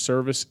customer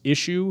service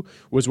issue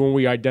was when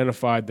we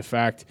identified the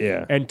fact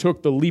and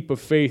took the leap of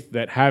faith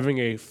that having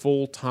a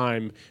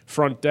full-time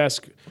front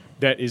desk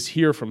that is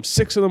here from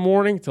 6 in the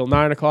morning till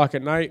 9 o'clock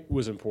at night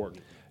was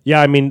important. Yeah,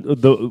 I mean,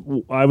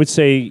 I would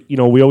say,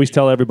 we always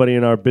tell everybody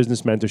in our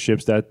business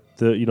mentorships that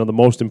the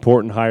most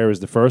important hire is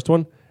the first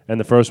one. And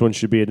the first one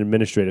should be an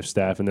administrative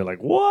staff. And they're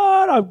like,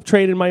 what?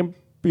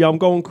 I'm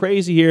going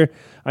crazy here.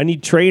 I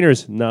need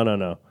trainers.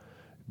 No.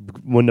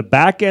 When the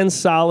back end's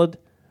solid,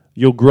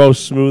 you'll grow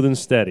smooth and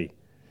steady,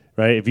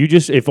 right?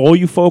 If all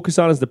you focus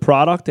on is the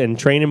product and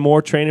training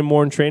more,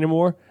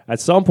 at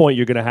some point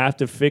you're going to have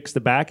to fix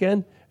the back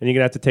end and you're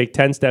going to have to take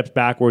 10 steps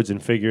backwards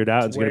and figure it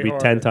out. It's going to be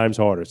harder. 10 times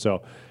harder.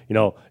 So,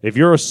 if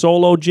you're a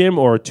solo gym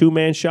or a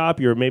two-man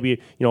shop, you're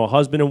maybe, a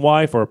husband and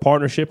wife or a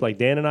partnership like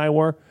Dan and I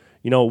were,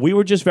 we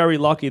were just very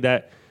lucky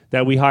that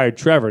we hired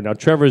Trevor. Now,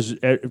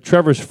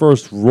 Trevor's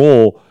first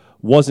role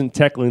wasn't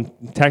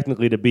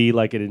technically to be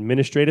like an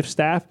administrative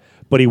staff,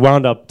 but he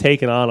wound up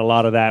taking on a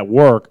lot of that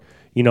work,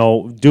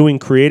 doing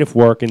creative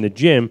work in the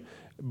gym.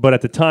 But at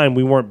the time,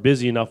 we weren't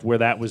busy enough where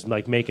that was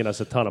like making us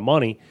a ton of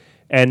money.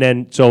 And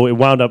then so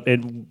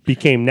it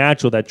became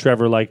natural that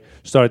Trevor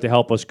started to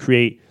help us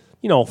create,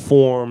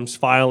 forms,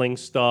 filing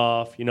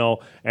stuff,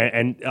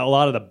 and a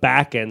lot of the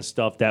back end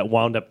stuff that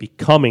wound up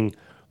becoming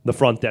the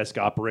front desk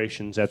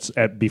operations.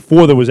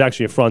 Before there was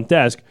actually a front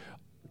desk,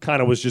 kind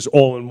of was just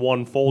all in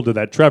one folder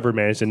that Trevor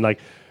managed. And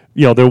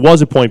there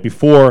was a point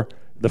before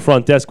the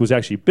front desk was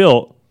actually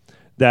built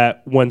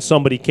that when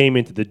somebody came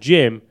into the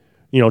gym,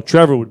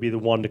 Trevor would be the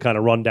one to kind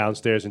of run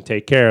downstairs and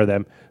take care of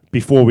them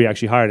before we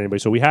actually hired anybody.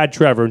 So we had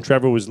Trevor, and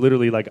Trevor was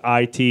literally like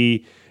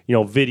IT,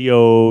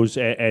 videos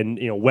and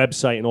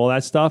website and all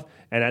that stuff.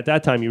 And at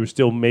that time, you were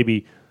still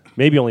maybe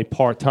only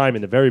part-time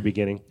in the very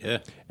beginning. Yeah.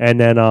 And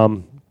then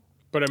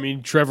But, I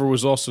mean, Trevor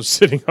was also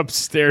sitting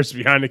upstairs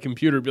behind a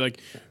computer, be like,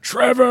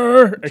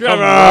 Trevor!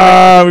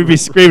 We'd be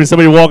screaming,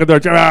 somebody walking through,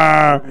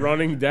 Trevor!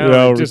 Running down.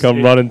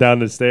 Running down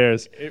the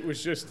stairs. It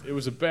was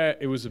a bad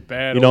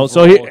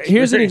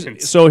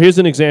So here's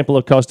an example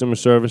of customer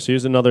service.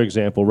 Here's another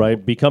example,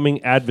 right? Becoming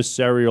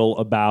adversarial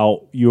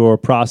about your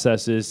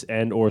processes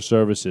and or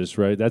services,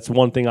 right? That's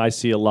one thing I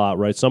see a lot,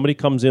 right? Somebody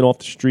comes in off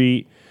the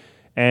street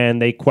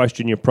and they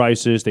question your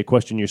prices, they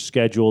question your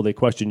schedule, they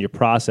question your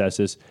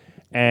processes.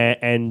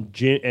 And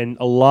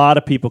a lot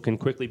of people can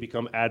quickly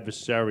become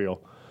adversarial.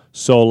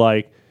 So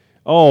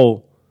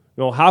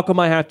how come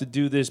I have to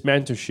do this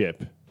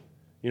mentorship?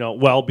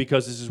 Well,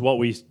 because this is what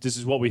we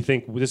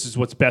think, this is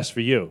what's best for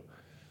you.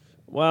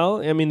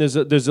 Well, I mean,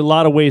 there's a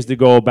lot of ways to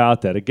go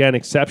about that. Again,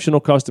 exceptional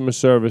customer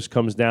service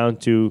comes down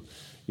to,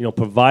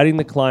 providing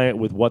the client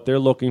with what they're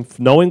looking for,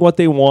 knowing what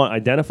they want,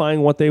 identifying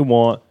what they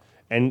want,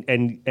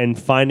 and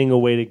finding a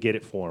way to get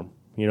it for them.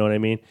 You know what I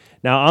mean?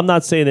 Now, I'm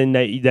not saying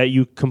that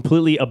you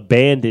completely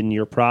abandon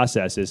your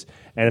processes,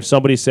 and if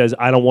somebody says,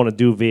 I don't want to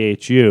do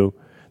VHU,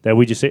 that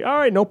we just say, all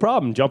right, no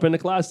problem, jump into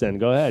class then,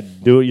 go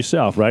ahead, do it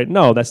yourself, right?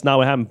 No, that's not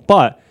what happened.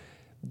 But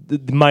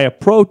my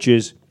approach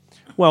is,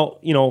 well,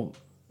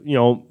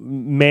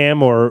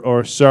 ma'am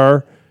or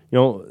sir,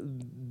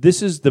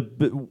 this is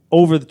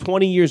over the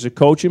 20 years of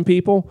coaching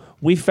people,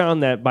 we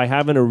found that by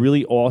having a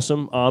really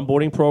awesome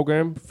onboarding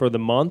program for the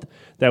month,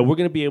 that we're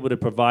going to be able to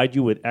provide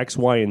you with X,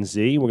 Y, and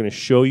Z. We're going to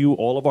show you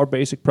all of our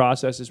basic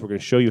processes. We're going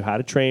to show you how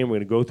to train. We're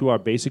going to go through our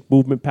basic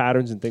movement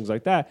patterns and things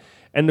like that.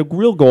 And the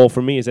real goal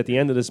for me is at the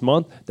end of this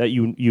month that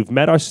you've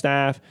met our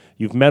staff,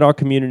 you've met our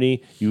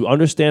community, you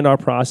understand our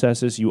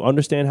processes, you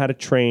understand how to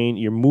train,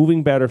 you're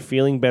moving better,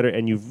 feeling better,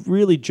 and you've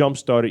really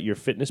jump-started your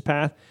fitness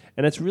path.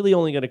 And it's really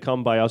only going to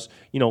come by us,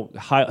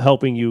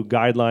 helping you,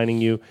 guidelining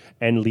you,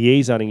 and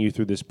liaisoning you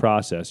through this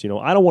process. I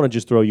don't want to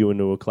just throw you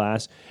into a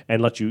class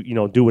and let you,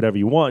 do whatever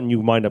you want, and you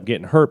wind up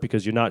getting hurt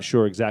because you're not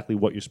sure exactly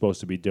what you're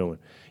supposed to be doing.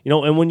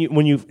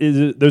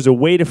 And there's a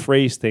way to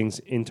phrase things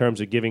in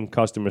terms of giving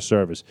customer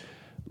service.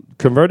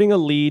 Converting a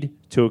lead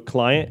to a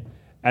client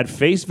at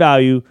face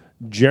value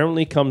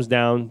generally comes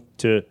down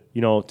to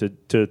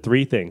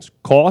three things: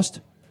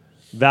 cost,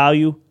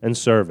 value, and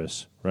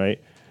service.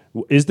 Right?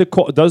 Does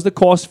the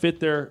cost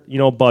fit their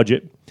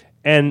budget?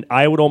 And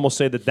I would almost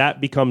say that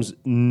becomes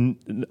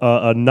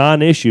a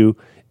non-issue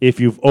if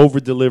you've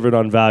over-delivered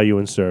on value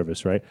and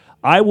service. Right?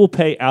 I will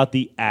pay out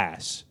the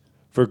ass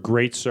for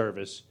great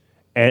service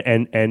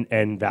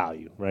and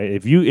value, right?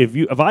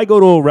 If I go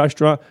to a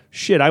restaurant,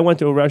 I went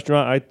to a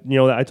restaurant.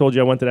 I told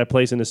you I went to that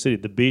place in the city,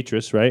 the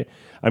Beatrice, right?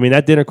 I mean,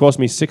 that dinner cost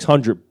me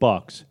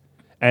 $600,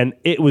 and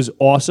it was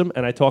awesome.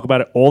 And I talk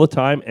about it all the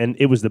time. And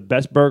it was the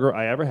best burger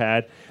I ever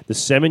had. The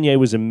sommelier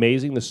was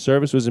amazing. The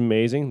service was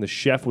amazing. The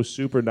chef was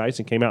super nice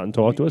and came out and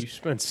talked to us. You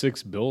spent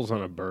 $6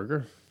 on a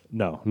burger?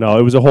 No,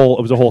 it was a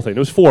whole thing.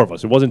 There was four of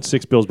us. It wasn't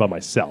 $6 by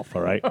myself.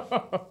 All right.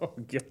 Oh,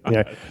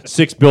 yeah,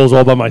 $6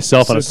 all by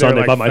myself on a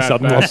Sunday by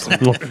myself,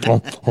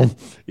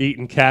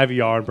 eating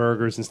caviar and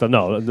burgers and stuff.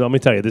 No, let me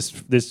tell you, this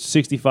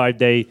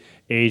 65-day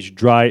aged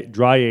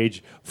dry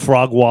aged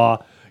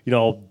frogwa,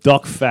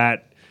 duck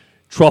fat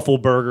truffle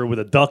burger with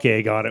a duck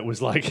egg on it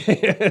was like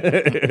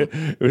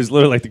it was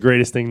literally like the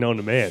greatest thing known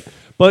to man.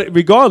 But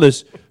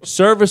regardless,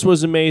 service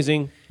was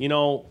amazing,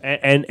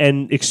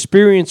 and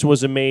experience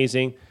was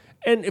amazing.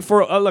 And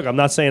look, I'm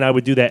not saying I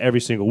would do that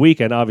every single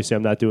weekend. Obviously,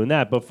 I'm not doing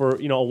that. But for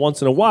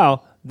once in a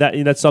while,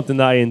 that's something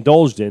that I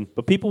indulged in.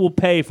 But people will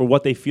pay for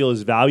what they feel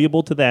is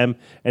valuable to them,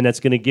 and that's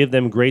going to give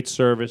them great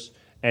service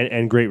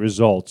and great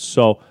results.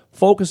 So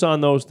focus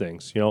on those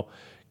things.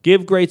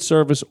 Give great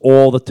service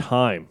all the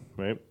time,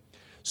 right?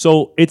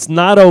 So it's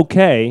not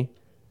okay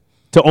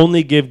to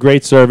only give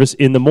great service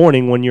in the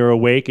morning when you're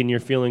awake and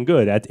you're feeling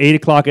good. At 8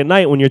 o'clock at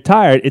night when you're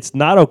tired, it's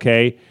not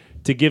okay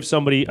to give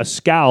somebody a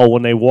scowl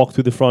when they walk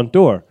through the front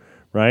door.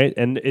 Right?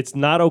 And it's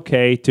not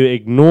okay to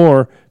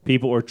ignore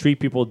people or treat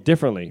people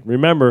differently.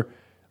 Remember,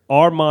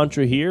 our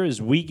mantra here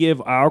is we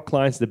give our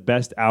clients the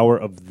best hour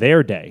of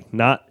their day,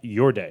 not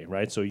your day,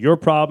 right? So your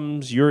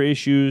problems, your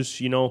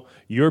issues,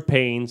 your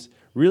pains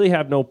really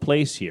have no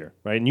place here,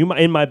 right? And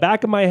in my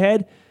back of my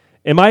head,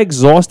 am I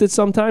exhausted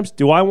sometimes?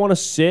 Do I want to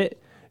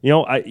sit?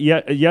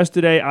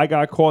 Yesterday I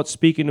got caught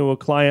speaking to a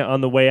client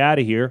on the way out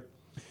of here.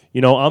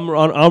 I'm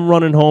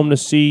running home to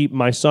see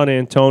my son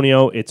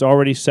Antonio. It's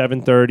already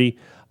 7:30.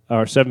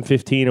 Or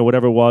 7:15 or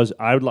whatever it was.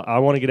 I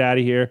want to get out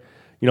of here.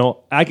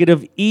 I could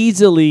have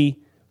easily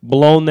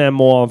blown them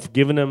off,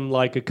 given them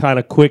like a kind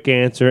of quick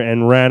answer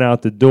and ran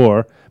out the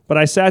door. But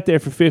I sat there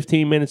for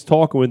 15 minutes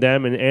talking with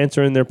them and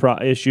answering their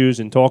issues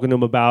and talking to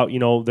them about,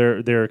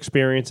 their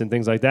experience and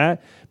things like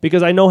that,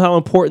 because I know how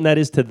important that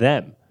is to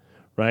them,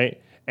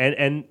 right?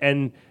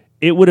 And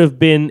it would have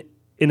been,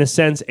 in a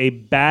sense, a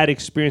bad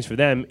experience for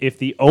them if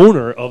the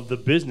owner of the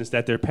business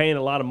that they're paying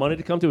a lot of money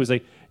to come to was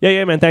like,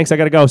 yeah, man, thanks, I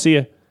got to go, see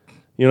ya.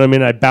 You know what I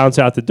mean? I bounce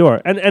out the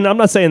door. And I'm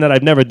not saying that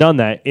I've never done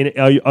that.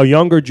 A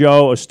younger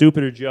Joe, a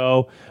stupider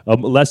Joe, a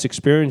less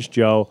experienced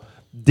Joe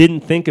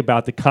didn't think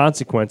about the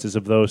consequences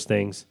of those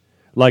things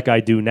like I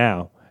do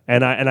now.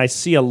 And I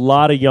see a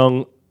lot of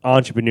young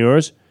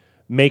entrepreneurs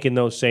making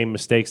those same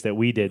mistakes that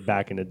we did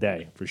back in the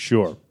day, for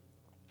sure.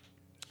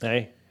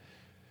 Okay?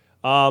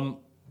 I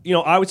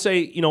would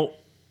say,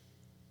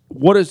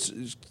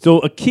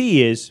 a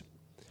key is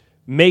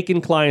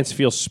making clients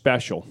feel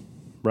special,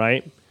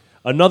 right?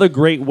 Another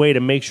great way to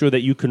make sure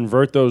that you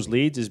convert those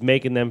leads is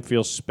making them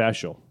feel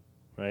special,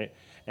 right?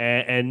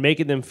 And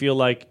making them feel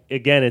like,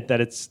 again,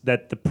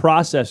 that the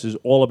process is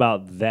all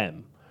about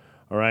them,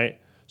 all right?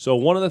 So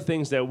one of the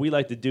things that we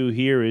like to do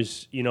here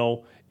is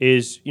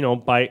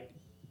by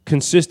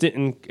consistent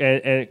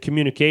and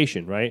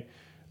communication, right?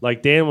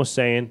 Like Dan was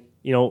saying,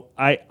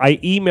 I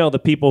email the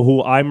people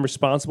who I'm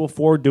responsible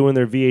for doing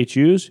their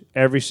VHUs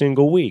every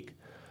single week.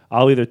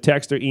 I'll either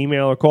text or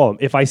email or call them.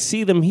 If I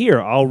see them here,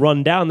 I'll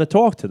run down to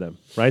talk to them,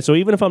 right? So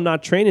even if I'm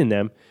not training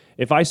them,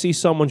 if I see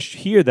someone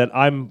here that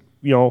I'm,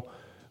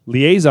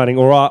 liaisoning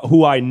or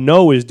who I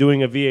know is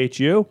doing a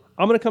VHU,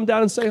 I'm going to come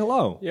down and say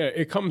hello. Yeah,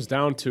 it comes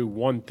down to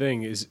one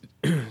thing is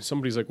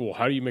somebody's like, well,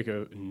 how do you make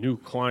a new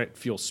client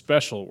feel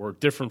special or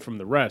different from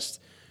the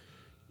rest?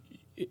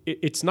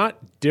 It's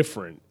not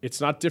different. It's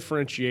not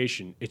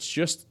differentiation. It's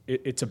just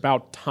it's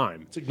about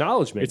time. It's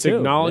acknowledgement. It's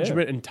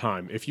acknowledgement and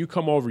time. If you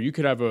come over, you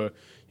could have a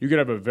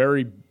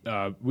very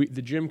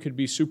the gym could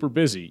be super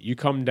busy. You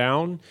come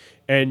down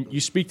and you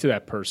speak to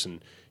that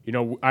person.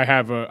 I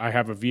have a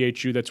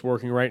VHU that's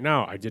working right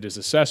now. I did his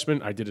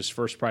assessment. I did his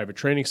first private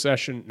training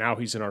session. Now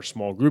he's in our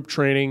small group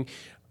training.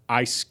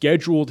 I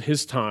scheduled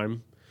his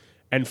time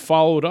and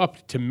followed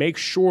up to make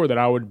sure that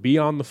I would be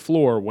on the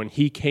floor when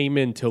he came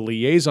in to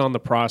liaison the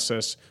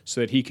process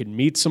so that he could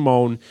meet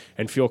Simone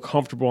and feel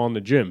comfortable on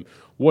the gym.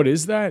 What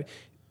is that?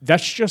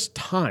 That's just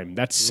time.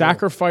 That's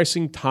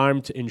sacrificing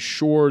time to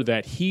ensure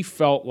that he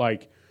felt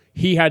like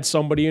he had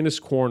somebody in his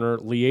corner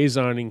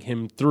liaisoning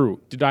him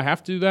through. Did I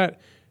have to do that?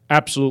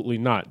 Absolutely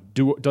not.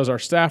 Does our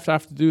staff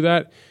have to do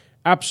that?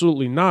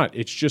 Absolutely not.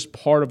 It's just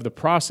part of the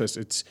process.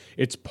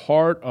 It's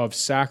part of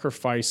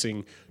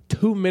sacrificing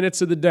 2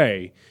 minutes of the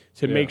day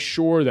to make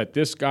sure that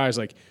this guy's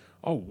like,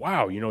 oh,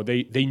 wow,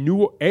 they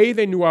knew, A,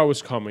 they knew I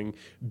was coming,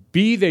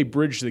 B, they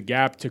bridged the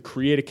gap to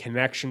create a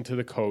connection to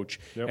the coach,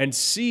 and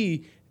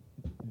C,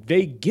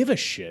 they give a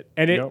shit.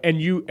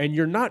 And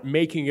you're not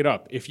making it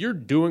up. If you're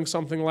doing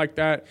something like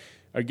that,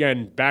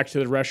 again, back to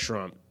the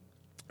restaurant,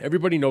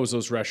 everybody knows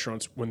those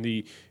restaurants when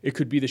it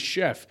could be the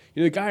chef.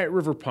 The guy at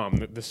River Palm,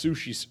 the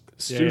sushi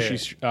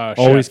chef.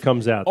 Always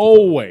comes out.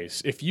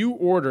 Always. If you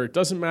order, it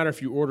doesn't matter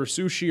if you order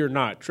sushi or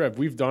not. Trev,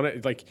 we've done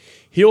it. Like,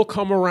 he'll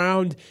come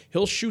around,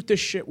 he'll shoot this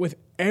shit with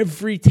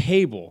every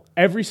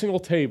single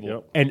table.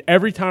 Yep. And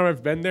every time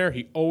I've been there,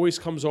 he always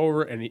comes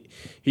over and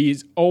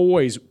he's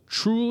always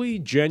truly,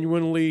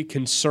 genuinely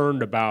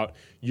concerned about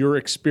your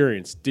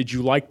experience. Did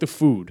you like the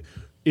food?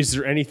 Is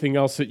there anything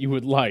else that you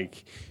would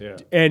like? Yeah.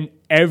 And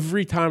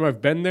every time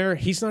I've been there,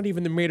 he's not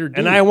even the maitre d'.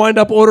 And I wind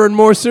up ordering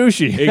more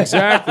sushi.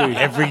 Exactly.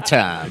 Every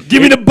time.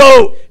 Give me the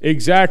boat.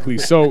 Exactly.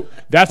 So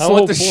that's I the want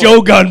whole the point.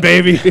 Shogun,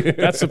 baby.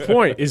 That's the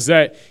point, is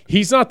that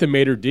he's not the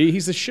maitre d',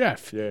 he's the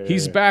chef.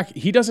 He's back.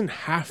 He doesn't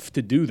have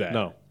to do that.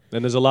 No.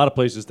 And there's a lot of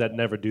places that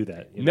never do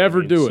that.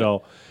 Never do it.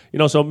 So,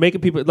 so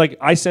making people, like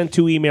I sent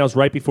 2 emails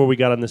right before we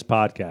got on this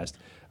podcast.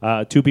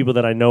 2 people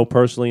that I know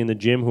personally in the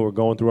gym who are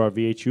going through our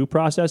VHU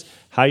process.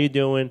 How you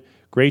doing?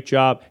 Great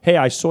job. Hey,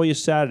 I saw you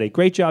Saturday.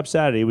 Great job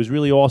Saturday. It was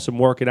really awesome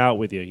working out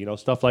with you,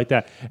 stuff like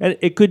that. And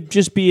it could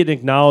just be an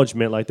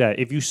acknowledgement like that.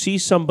 If you see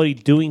somebody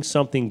doing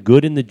something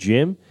good in the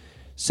gym,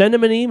 send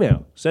them an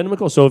email. Send them a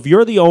call. So if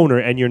you're the owner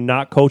and you're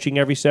not coaching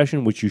every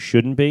session, which you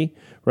shouldn't be,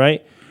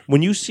 right?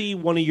 When you see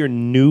one of your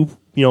new,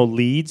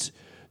 leads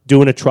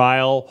doing a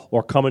trial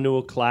or coming to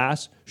a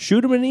class,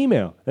 shoot them an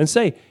email and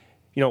say,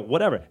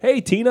 whatever.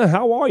 Hey, Tina,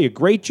 how are you?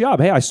 Great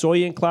job. Hey, I saw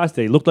you in class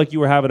today. Looked like you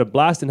were having a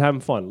blast and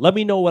having fun. Let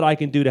me know what I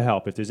can do to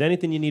help. If there's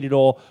anything you need at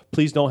all,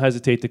 please don't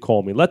hesitate to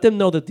call me. Let them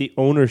know that the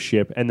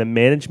ownership and the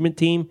management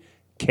team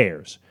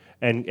cares.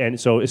 And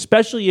so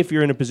especially if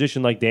you're in a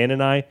position like Dan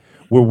and I,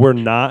 where we're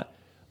not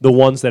the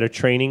ones that are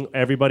training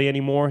everybody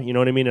anymore, you know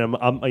what I mean? And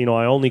I'm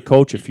I only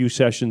coach a few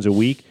sessions a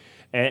week,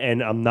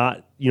 and I'm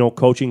not,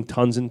 coaching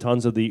tons and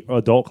tons of the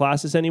adult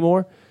classes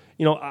anymore.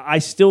 I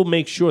still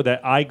make sure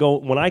that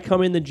when I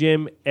come in the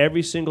gym,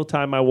 every single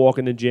time I walk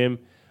in the gym,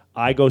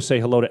 I go say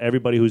hello to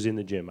everybody who's in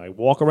the gym. I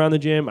walk around the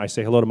gym. I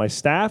say hello to my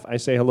staff. I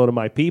say hello to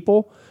my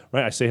people,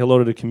 right? I say hello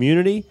to the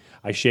community.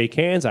 I shake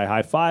hands. I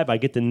high five. I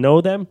get to know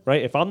them,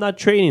 right? If I'm not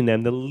training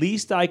them, the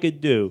least I could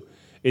do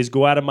is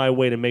go out of my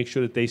way to make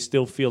sure that they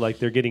still feel like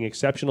they're getting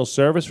exceptional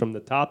service from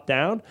the top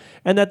down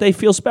and that they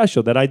feel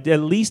special, that I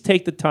at least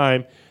take the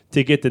time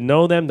to get to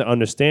know them, to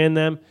understand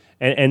them,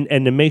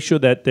 and to make sure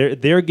that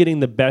they're getting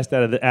the best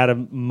out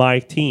of my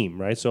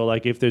team, right? So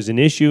like if there's an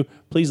issue,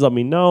 please let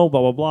me know, blah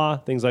blah blah,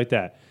 things like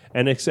that.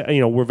 And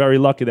we're very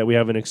lucky that we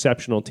have an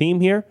exceptional team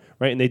here,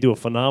 right? And they do a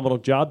phenomenal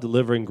job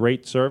delivering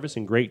great service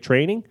and great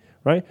training,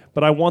 right?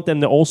 But I want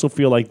them to also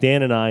feel like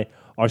Dan and I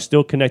are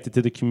still connected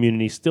to the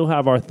community, still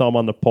have our thumb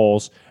on the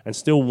pulse, and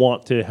still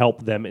want to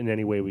help them in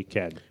any way we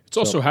can. It's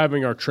also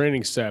having our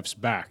training staffs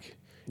back.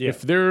 Yeah.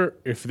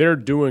 If they're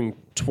doing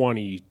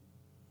 20,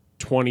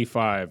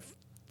 25,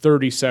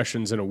 30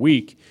 sessions in a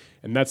week,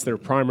 and that's their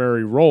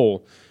primary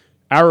role,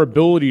 our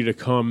ability to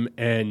come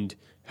and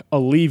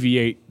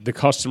alleviate the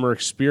customer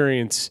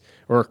experience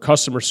or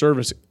customer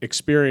service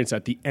experience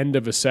at the end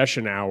of a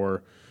session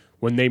hour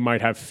when they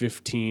might have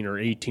 15 or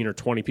 18 or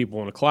 20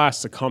 people in a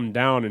class to come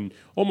down and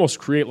almost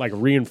create like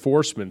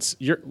reinforcements.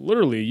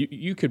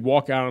 You could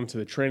walk out onto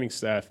the training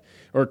staff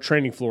or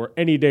training floor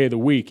any day of the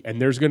week,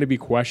 and there's going to be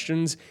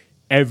questions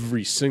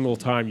every single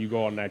time you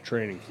go on that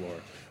training floor.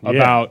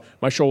 about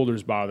my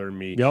shoulders bothering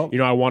me. Yep. You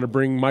know, I want to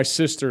bring my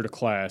sister to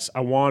class.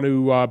 I want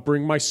to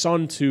bring my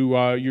son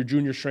to your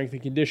junior strength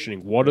and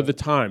conditioning. What are the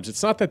times?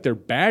 It's not that they're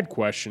bad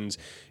questions.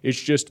 It's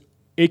just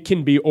it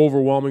can be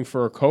overwhelming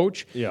for a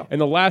coach. Yeah.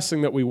 And the last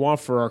thing that we want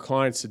for our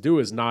clients to do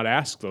is not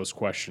ask those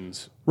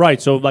questions.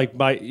 Right. So, like,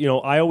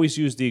 I always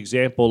use the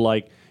example,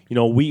 like,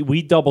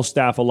 we double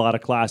staff a lot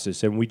of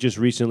classes, and we just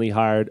recently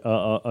hired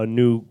a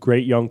new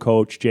great young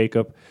coach,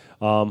 Jacob,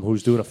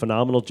 who's doing a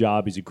phenomenal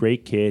job. He's a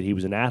great kid. He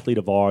was an athlete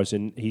of ours,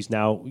 and he's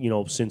now,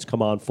 since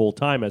come on full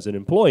time as an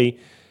employee.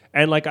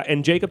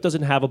 And Jacob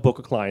doesn't have a book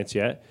of clients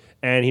yet,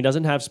 and he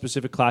doesn't have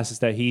specific classes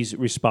that he's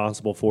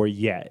responsible for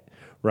yet,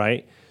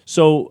 right?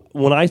 So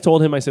when I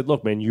told him, I said,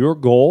 look, man, your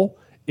goal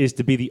is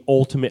to be the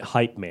ultimate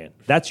hype man.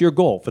 That's your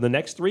goal. For the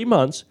next 3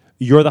 months,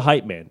 you're the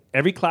hype man.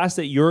 Every class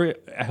that you're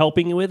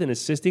helping with and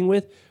assisting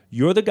with,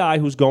 you're the guy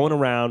who's going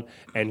around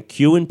and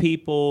cueing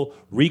people,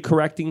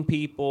 recorrecting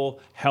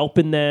people,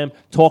 helping them,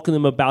 talking to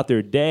them about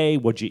their day.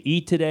 What'd you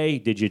eat today?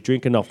 Did you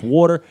drink enough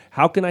water?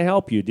 How can I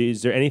help you?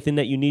 Is there anything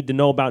that you need to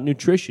know about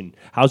nutrition?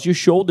 How's your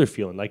shoulder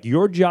feeling? Like,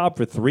 your job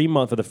for 3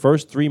 months, for the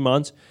first 3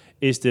 months,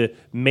 is to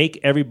make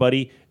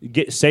everybody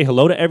say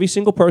hello to every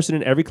single person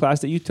in every class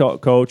that you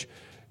coach.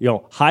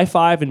 High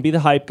five and be the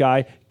hype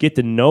guy, get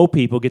to know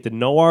people, get to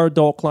know our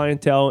adult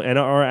clientele and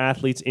our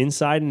athletes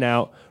inside and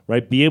out,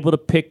 right? Be able to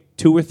pick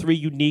 2 or 3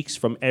 uniques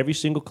from every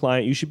single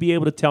client. You should be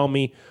able to tell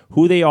me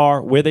who they are,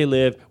 where they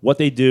live, what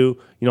they do,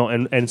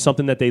 and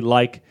something that they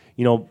like,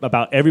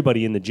 about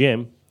everybody in the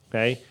gym,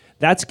 okay?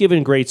 That's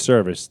giving great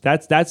service.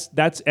 That's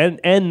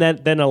and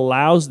that then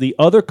allows the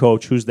other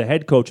coach, who's the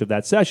head coach of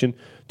that session,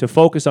 to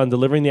focus on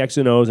delivering the X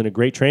and O's in a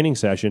great training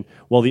session,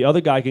 while the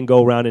other guy can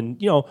go around and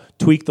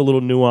tweak the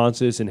little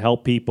nuances and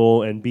help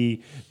people and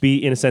be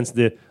in a sense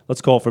the,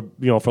 let's call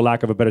it, for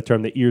lack of a better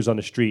term, the ears on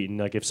the street. And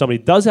like, if somebody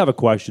does have a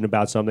question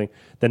about something,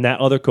 then that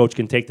other coach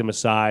can take them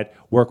aside,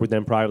 work with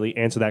them privately,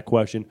 answer that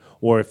question.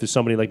 Or if there's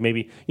somebody like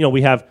maybe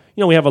we have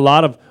a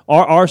lot of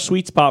our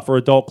sweet spot for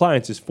adult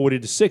clients is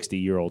 40 to 60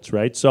 year olds,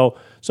 right? So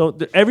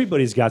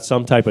everybody's got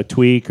some type of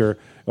tweak or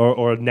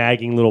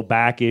nagging little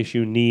back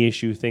issue, knee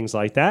issue, things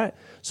like that.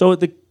 So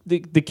the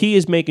key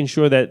is making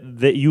sure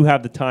that you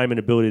have the time and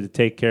ability to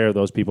take care of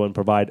those people and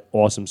provide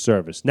awesome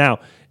service. Now,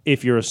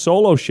 if you're a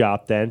solo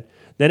shop, then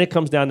it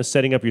comes down to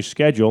setting up your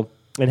schedule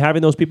and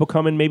having those people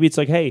come in. Maybe it's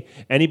like, hey,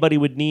 anybody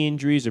with knee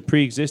injuries or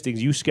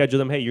pre-existings, you schedule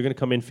them. Hey, you're going to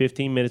come in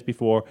 15 minutes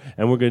before,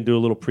 and we're going to do a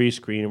little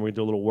pre-screen, and we're going to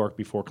do a little work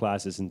before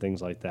classes and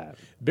things like that.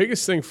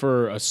 Biggest thing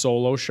for a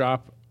solo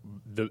shop,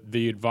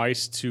 the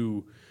advice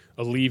to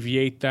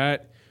alleviate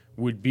that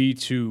would be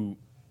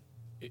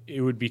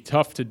it would be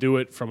tough to do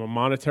it from a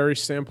monetary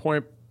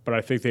standpoint, but I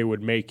think they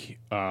would make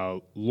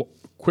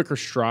quicker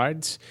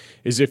strides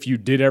is if you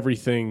did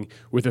everything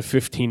with a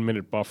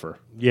 15-minute buffer.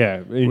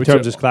 Yeah, in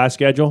terms of class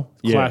schedule?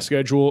 Class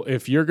schedule.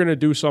 If you're going to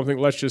do something,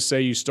 let's just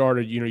say you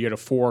started, you had a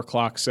 4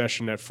 o'clock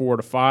session at 4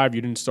 to 5.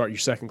 You didn't start your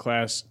second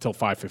class till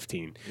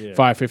 5:15. Yeah.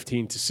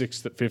 5:15 to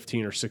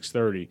 6:15 or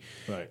 6:30.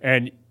 Right.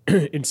 And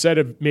instead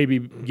of maybe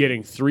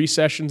getting 3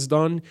 sessions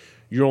done,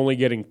 you're only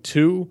getting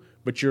 2,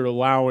 but you're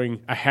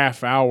allowing a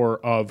half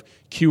hour of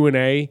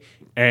Q&A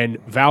and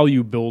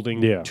value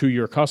building to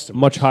your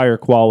customers. Much higher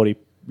quality,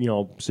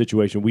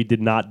 situation. We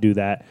did not do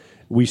that.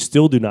 We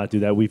still do not do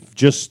that. We've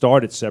just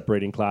started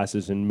separating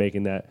classes and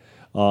making that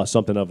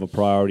something of a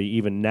priority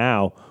even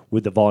now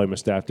with the volume of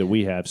staff that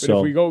we have. But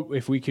so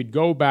if we could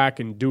go back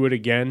and do it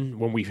again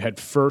when we had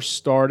first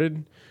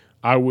started,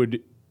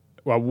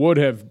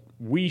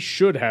 we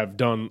should have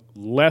done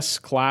less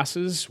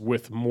classes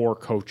with more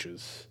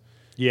coaches.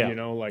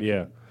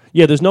 Yeah.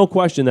 Yeah, there's no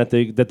question that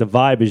the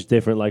vibe is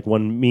different, like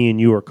when me and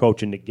you are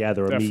coaching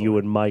together, or Definitely. Me, you,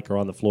 and Mike are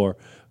on the floor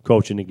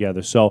coaching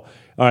together. So, all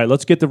right,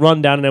 let's get the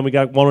rundown, and then we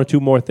got 1 or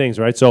 2 more things,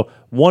 right? So,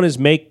 one is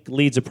make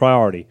leads a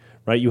priority,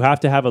 right? You have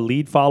to have a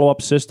lead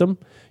follow-up system.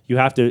 You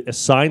have to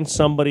assign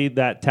somebody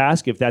that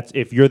task.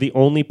 If you're the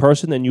only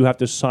person, then you have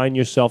to assign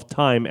yourself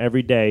time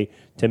every day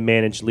to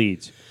manage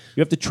leads.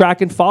 You have to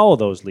track and follow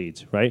those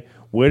leads, right?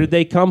 Where did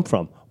they come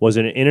from? Was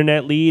it an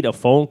internet lead, a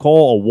phone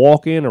call, a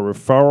walk-in, a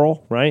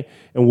referral, right?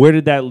 And where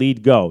did that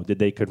lead go? Did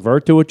they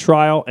convert to a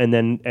trial and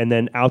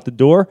then out the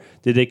door?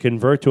 Did they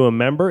convert to a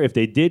member? If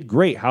they did,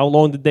 great. How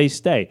long did they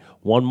stay?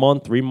 1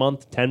 month, 3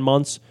 months, 10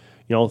 months,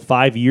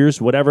 5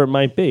 years, whatever it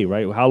might be,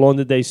 right? How long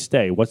did they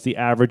stay? What's the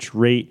average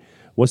rate?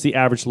 What's the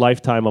average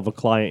lifetime of a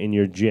client in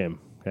your gym,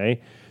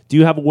 okay? Do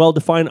you have a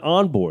well-defined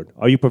onboard?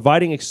 Are you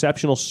providing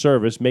exceptional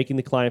service, making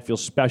the client feel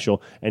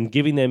special, and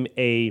giving them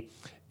a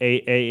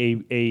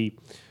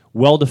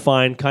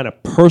well-defined kind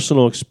of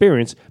personal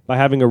experience by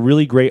having a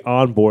really great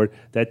onboard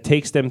that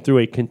takes them through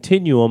a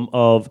continuum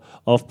of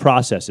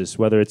processes,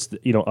 whether it's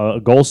a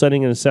goal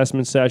setting and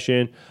assessment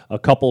session, a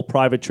couple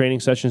private training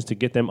sessions to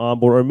get them on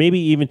board, or maybe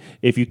even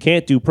if you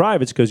can't do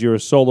privates because you're a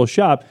solo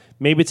shop,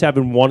 maybe it's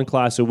having 1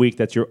 class a week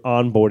that's your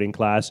onboarding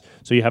class.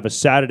 So you have a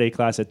Saturday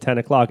class at 10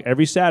 o'clock.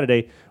 Every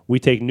Saturday, we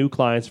take new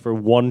clients for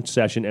 1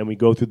 session, and we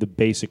go through the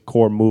basic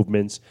core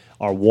movements,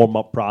 our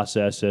warm-up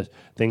processes,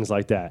 things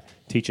like that.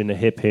 Teaching the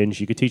hip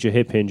hinge. You could teach a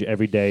hip hinge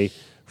every day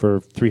for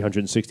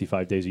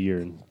 365 days a year,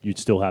 and you'd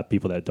still have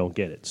people that don't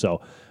get it.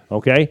 So,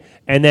 okay.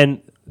 And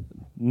then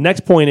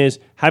next point is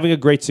having a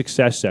great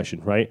success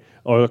session, right?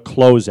 Or a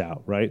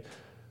closeout, right?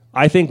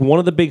 I think one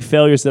of the big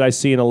failures that I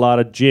see in a lot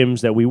of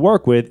gyms that we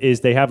work with is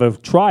they have a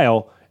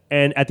trial,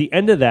 and at the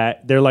end of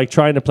that, they're like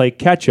trying to play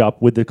catch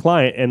up with the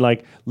client and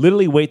like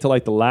literally wait till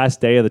like the last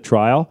day of the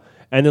trial,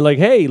 and they're like,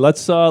 "Hey,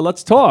 let's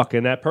talk."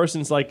 And that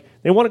person's like,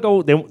 they want to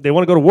go, they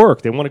want to go to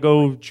work, they want to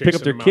go pick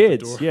up their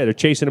kids. They're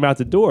chasing them out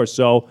the door.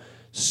 So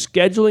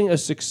scheduling a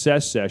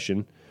success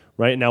session,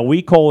 right? Now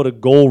we call it a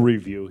goal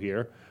review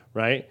here,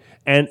 right?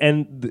 And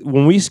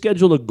when we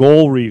schedule a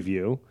goal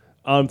review.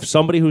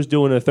 Somebody who's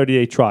doing a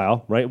 30-day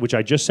trial, right? Which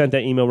I just sent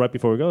that email right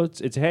before we go.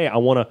 It's hey, I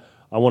want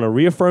to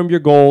reaffirm your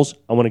goals.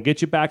 I want to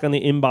get you back on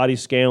the InBody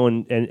scale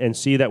and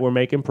see that we're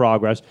making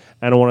progress.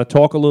 And I want to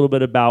talk a little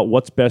bit about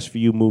what's best for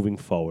you moving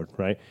forward,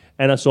 right?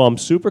 And so I'm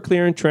super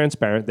clear and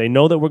transparent. They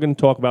know that we're going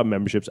to talk about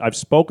memberships. I've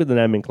spoken to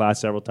them in class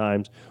several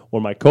times,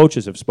 or my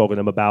coaches have spoken to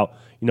them about,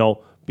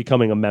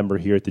 becoming a member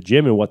here at the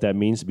gym and what that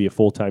means to be a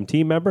full-time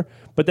team member.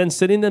 But then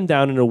sitting them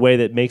down in a way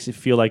that makes it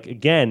feel like,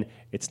 again,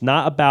 it's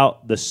not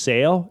about the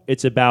sale.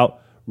 It's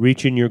about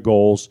reaching your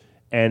goals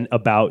and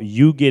about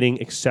you getting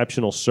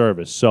exceptional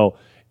service. So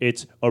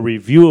it's a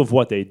review of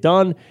what they've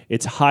done.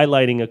 It's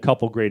highlighting a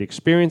couple great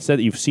experiences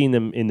that you've seen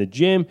them in the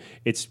gym.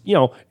 It's,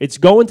 it's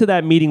going to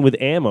that meeting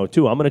with ammo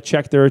too. I'm going to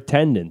check their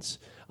attendance.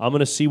 I'm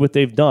going to see what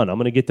they've done. I'm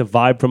going to get the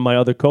vibe from my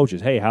other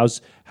coaches. Hey,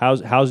 how's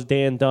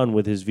Dan done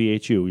with his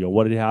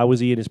VHU? How was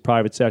he in his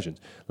private sessions?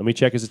 Let me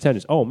check his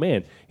attendance. Oh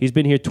man, he's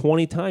been here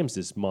 20 times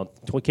this month.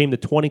 Came to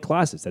 20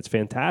 classes. That's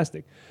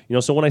fantastic.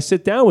 So when I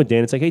sit down with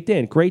Dan, it's like, hey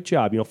Dan, great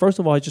job. First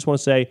of all, I just want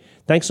to say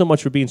thanks so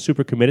much for being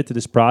super committed to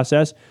this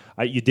process.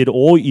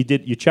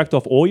 You checked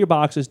off all your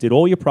boxes, did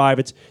all your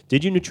privates,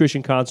 did your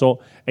nutrition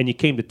consult, and you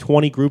came to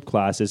 20 group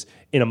classes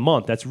in a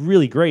month. That's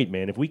really great,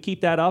 man. If we keep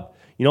that up,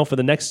 for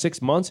the next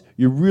 6 months,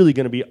 you're really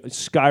going to be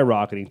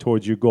skyrocketing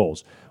towards your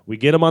goals. We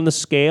get them on the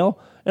scale,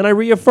 and I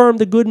reaffirm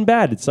the good and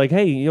bad. It's like,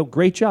 hey,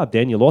 great job,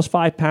 Dan. You lost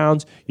 5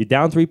 pounds. You're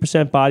down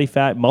 3% body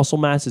fat. Muscle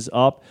mass is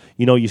up.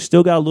 You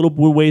still got a little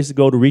bit ways to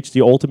go to reach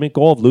the ultimate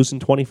goal of losing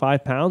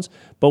 25 pounds,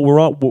 but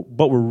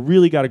we're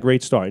really got a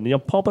great start. And I'm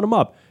pumping them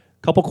up.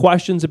 Couple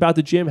questions about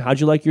the gym. How'd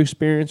you like your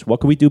experience?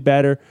 What can we do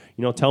better?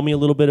 Tell me a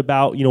little bit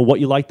about, what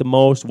you liked the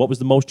most. What was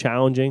the most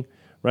challenging,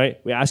 right?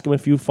 We ask them a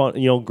few fun,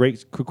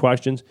 great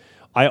questions.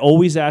 I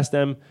always ask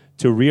them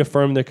to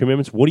reaffirm their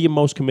commitments. What are you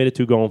most committed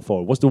to going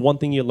forward? What's the one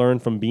thing you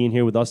learned from being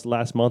here with us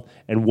last month?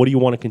 And what do you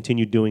want to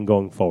continue doing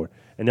going forward?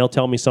 And they'll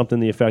tell me something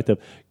to the effect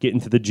of getting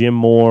to the gym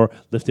more,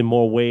 lifting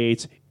more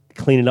weights,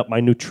 cleaning up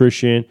my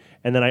nutrition.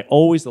 And then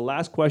the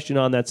last question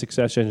on that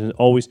success session is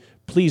always,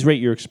 please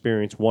rate your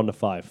experience 1 to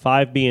 5.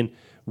 5 being,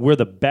 we're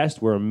the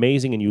best, we're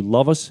amazing, and you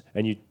love us,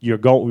 and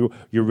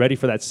you're ready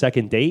for that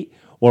second date.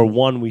 Or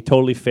 1, we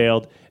totally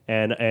failed,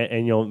 and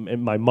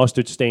my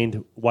mustard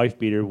stained wife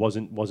beater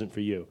wasn't for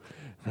you,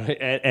 right?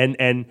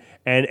 And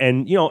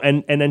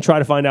then try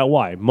to find out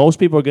why. Most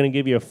people are going to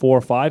give you a 4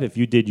 or 5 if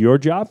you did your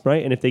job,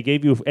 right? And if they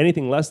gave you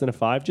anything less than a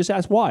 5, just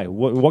ask why.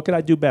 What could I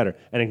do better?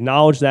 And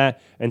acknowledge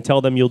that, and tell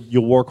them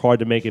you'll work hard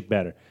to make it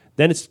better.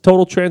 Then it's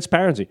total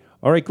transparency.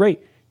 All right,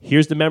 great.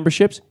 Here's the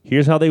memberships.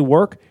 Here's how they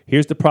work.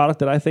 Here's the product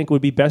that I think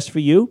would be best for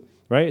you.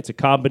 Right? It's a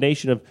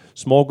combination of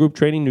small group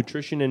training,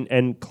 nutrition,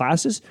 and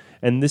classes.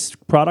 And this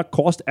product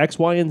costs X,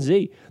 Y, and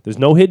Z. There's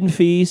no hidden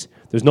fees.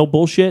 There's no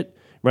bullshit.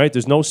 Right?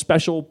 There's no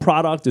special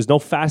product. There's no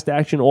fast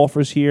action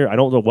offers here. I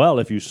don't know. Well,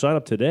 if you sign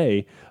up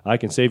today, I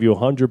can save you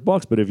 $100.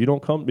 But if you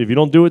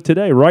don't do it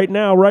today, right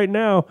now,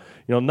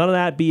 none of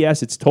that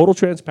BS. It's total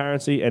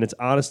transparency and it's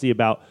honesty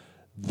about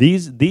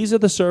these are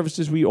the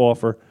services we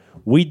offer.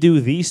 We do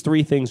these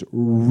 3 things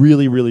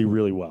really, really,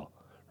 really well.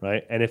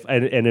 Right,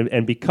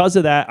 and because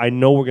of that, I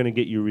know we're going to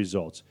get you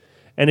results.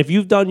 And if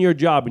you've done your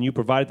job and you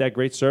provided that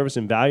great service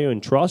and value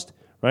and trust,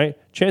 right,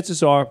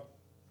 chances are,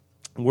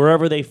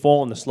 wherever they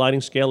fall on the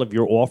sliding scale of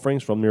your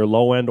offerings, from your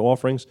low end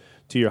offerings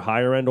to your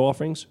higher end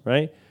offerings,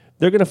 right,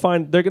 they're going to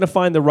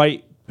find the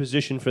right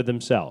position for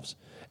themselves.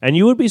 And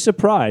you would be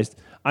surprised.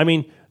 I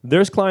mean,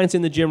 there's clients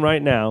in the gym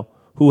right now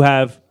who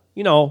have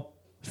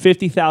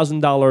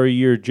 $50,000 a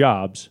year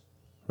jobs,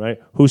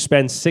 right, who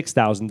spend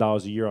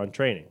 $6,000 a year on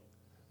training.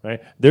 Right?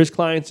 There's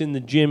clients in the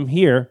gym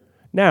here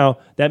now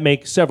that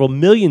make several $1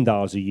 million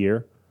a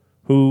year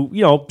who,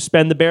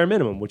 spend the bare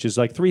minimum, which is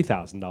like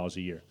 $3,000 a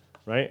year,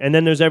 right? And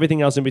then there's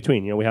everything else in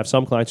between. We have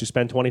some clients who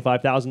spend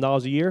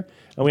 $25,000 a year,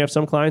 and we have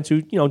some clients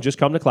who, just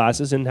come to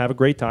classes and have a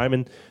great time,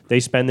 and they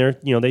spend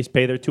they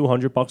pay their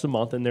 $200 a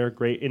month, and they're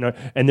great,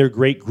 and they're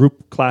great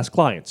group class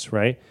clients,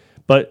 right?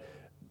 But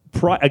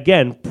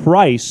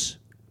price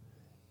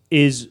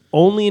is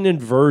only an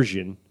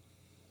inversion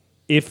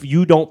if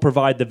you don't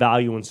provide the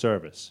value and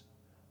service,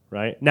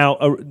 right? Now,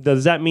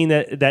 does that mean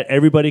that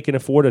everybody can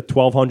afford a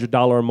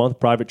 $1,200 a month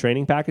private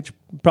training package?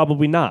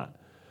 Probably not.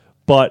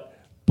 But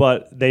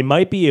they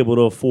might be able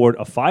to afford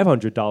a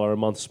 $500 a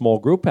month small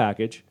group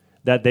package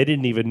that they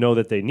didn't even know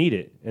that they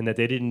needed and that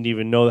they didn't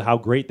even know how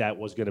great that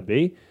was going to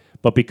be.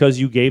 But because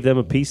you gave them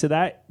a piece of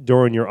that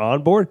during your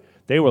onboard,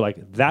 They were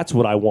like, that's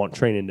what I want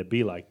training to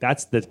be like.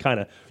 That's the kind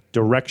of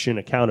direction,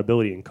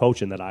 accountability, and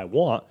coaching that I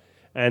want.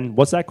 And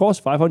what's that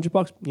cost?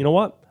 $500. You know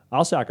what?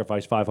 I'll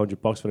sacrifice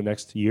 $500 for the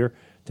next year.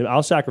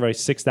 I'll sacrifice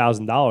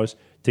 $6,000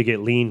 to get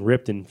lean,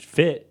 ripped, and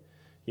fit.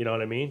 You know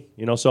what I mean?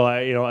 So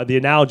the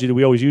analogy that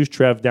we always use,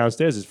 Trev,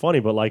 downstairs is funny,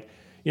 but like,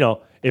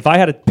 if I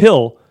had a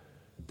pill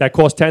that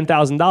cost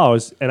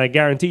 $10,000 and I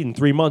guaranteed in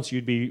 3 months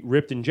you'd be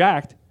ripped and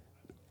jacked,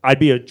 I'd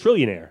be a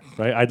trillionaire,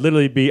 right?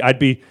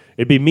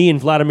 It'd be me and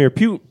Vladimir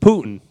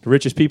Putin, the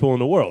richest people in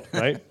the world,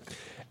 right?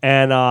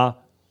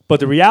 But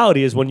the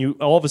reality is when you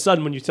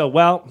tell,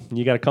 well,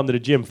 you got to come to the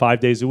gym 5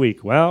 days a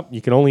week. Well, you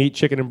can only eat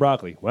chicken and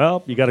broccoli.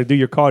 Well, you got to do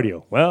your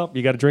cardio. Well,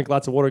 you got to drink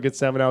lots of water, get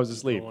 7 hours of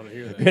sleep.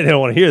 They don't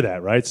want to hear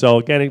that, right? So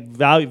again,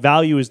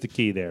 value is the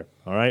key there,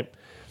 all right?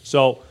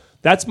 So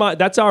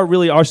that's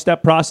our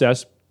step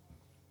process.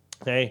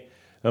 Okay,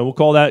 and we'll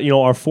call that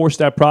our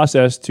 4-step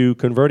process to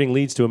converting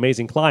leads to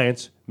amazing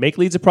clients. Make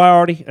leads a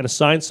priority and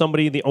assign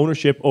somebody the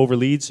ownership over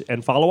leads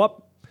and follow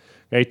up.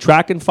 Okay,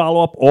 track and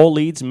follow up all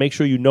leads and make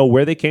sure you know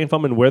where they came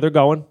from and where they're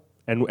going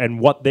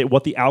and what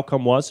the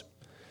outcome was.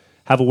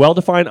 Have a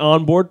well-defined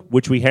onboard,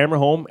 which we hammer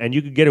home, and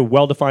you can get a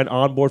well-defined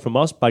onboard from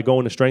us by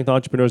going to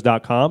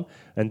strengthentrepreneurs.com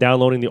and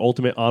downloading the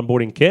Ultimate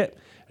Onboarding Kit.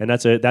 And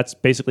that's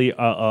basically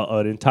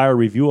an entire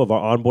review of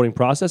our onboarding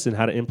process and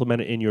how to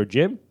implement it in your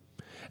gym.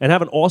 And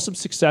have an awesome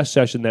success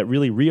session that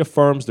really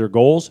reaffirms their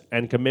goals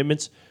and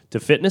commitments to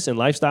fitness and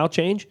lifestyle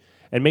change,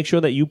 and make sure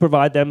that you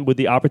provide them with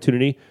the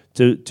opportunity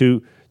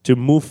to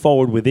move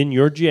forward within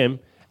your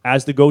gym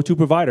as the go-to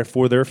provider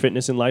for their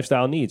fitness and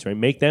lifestyle needs, right?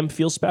 Make them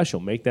feel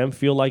special. Make them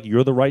feel like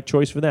you're the right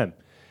choice for them.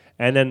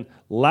 And then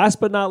last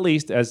but not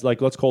least,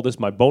 let's call this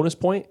my bonus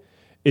point,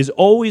 is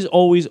always,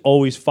 always,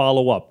 always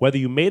follow up. Whether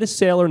you made a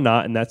sale or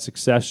not in that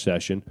success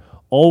session,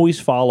 always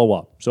follow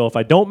up. So if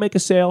I don't make a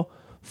sale,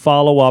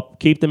 follow up,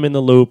 keep them in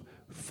the loop,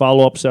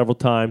 follow up several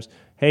times.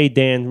 Hey,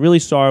 Dan, really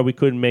sorry we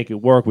couldn't make it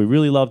work. We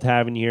really loved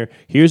having you here.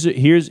 Here's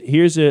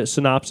a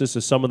synopsis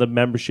of some of the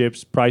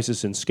memberships,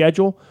 prices, and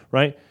schedule,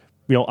 right?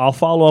 I'll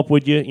follow up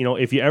with you.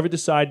 If you ever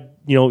decide,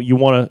 you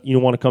want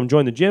to come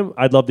join the gym,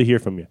 I'd love to hear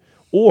from you.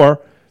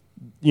 Or,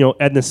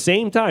 at the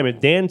same time,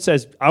 if Dan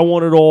says, I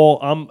want it all,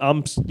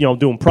 I'm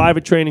doing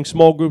private training,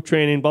 small group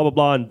training, blah, blah,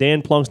 blah, and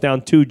Dan plunks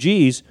down 2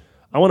 Gs,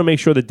 I want to make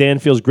sure that Dan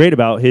feels great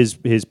about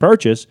his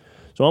purchase.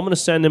 So I'm going to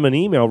send him an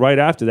email right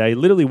after that,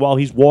 literally while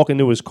he's walking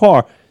to his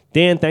car.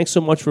 Dan, thanks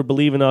so much for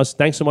believing us.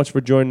 Thanks so much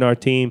for joining our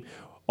team.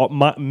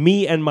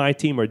 Me and my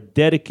team are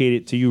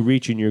dedicated to you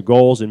reaching your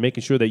goals and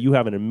making sure that you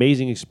have an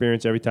amazing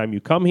experience every time you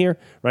come here,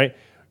 right?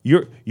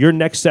 Your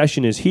next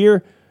session is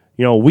here.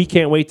 We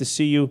can't wait to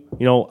see you.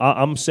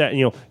 I'm set.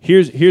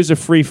 Here's a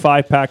free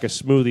 5-pack of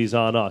smoothies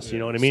on us. You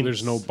know what I mean? So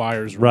there's no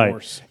buyer's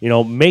remorse.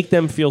 Right. Make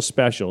them feel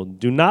special.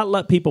 Do not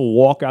let people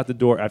walk out the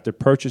door after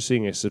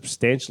purchasing a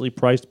substantially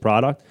priced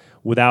product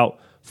without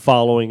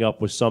following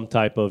up with some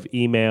type of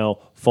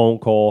email, phone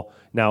call.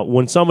 Now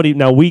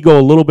we go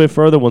a little bit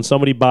further. When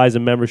somebody buys a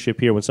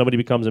membership here, when somebody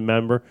becomes a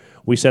member,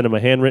 we send them a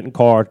handwritten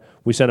card.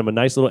 We send them a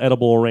nice little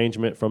edible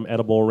arrangement from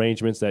Edible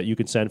Arrangements that you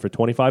can send for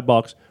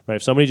 $25. Right?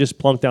 If somebody just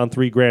plunked down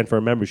 $3,000 for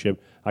a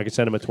membership, I can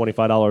send them a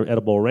 $25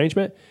 edible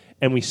arrangement,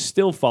 and we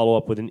still follow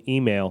up with an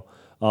email,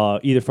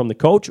 either from the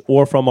coach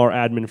or from our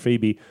admin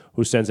Phoebe,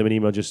 who sends them an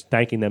email just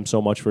thanking them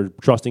so much for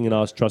trusting in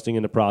us, trusting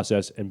in the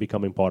process, and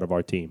becoming part of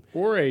our team.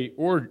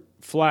 Or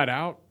flat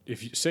out,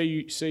 if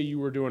you say you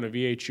were doing a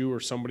VHU or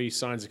somebody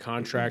signs a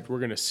contract, we're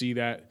going to see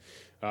that,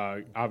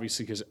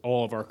 obviously, because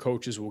all of our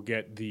coaches will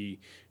get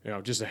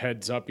just a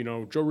heads up.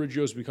 Joe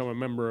Riggio's become a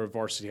member of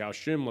Varsity House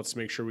Gym. Let's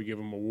make sure we give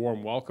him a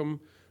warm welcome.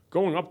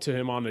 Going up to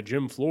him on the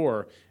gym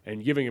floor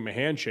and giving him a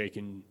handshake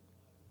and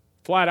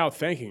flat out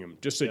thanking him.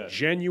 Just a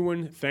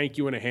genuine thank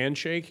you and a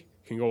handshake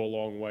can go a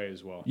long way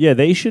as well. Yeah,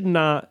 they should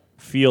not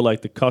feel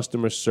like the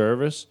customer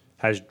service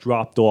has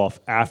dropped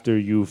off after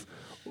you've,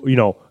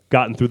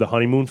 gotten through the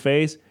honeymoon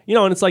phase.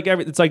 And it's like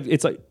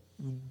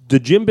the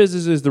gym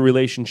business is the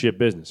relationship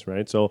business,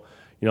 right? So,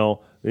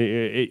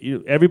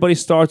 everybody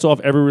starts off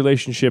every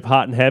relationship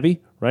hot and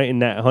heavy, right, in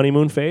that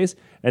honeymoon phase,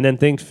 and then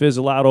things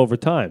fizzle out over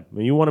time.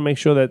 You want to make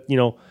sure that,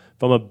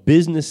 from a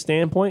business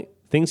standpoint,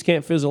 things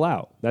can't fizzle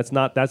out. That's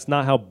not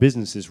how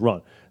business is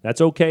run. That's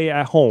okay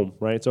at home,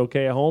 right? It's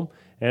okay at home,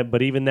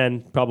 but even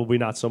then, probably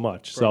not so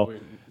much.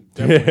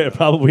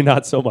 Probably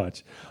not so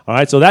much. All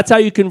right, so that's how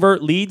you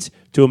convert leads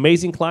to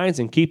amazing clients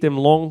and keep them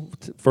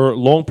for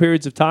long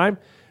periods of time,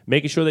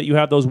 making sure that you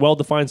have those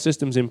well-defined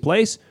systems in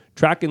place,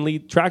 track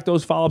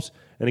those follow-ups,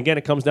 and again,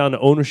 it comes down to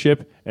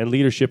ownership and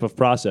leadership of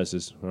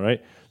processes. All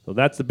right, so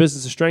that's the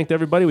Business of Strength,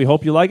 everybody. We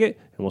hope you like it,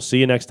 and we'll see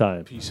you next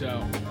time. Peace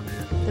out.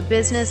 The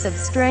Business of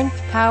Strength,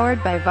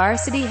 powered by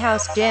Varsity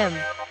House Gym.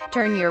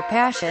 Turn your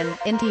passion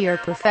into your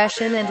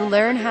profession and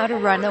learn how to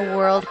run a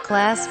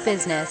world-class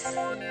business.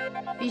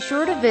 Be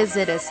sure to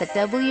visit us at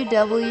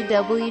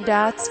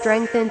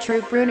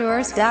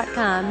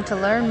www.strengthentrepreneurs.com to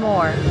learn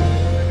more.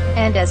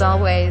 And as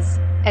always,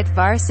 at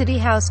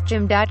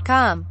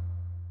varsityhousegym.com.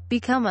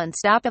 Become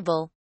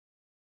unstoppable.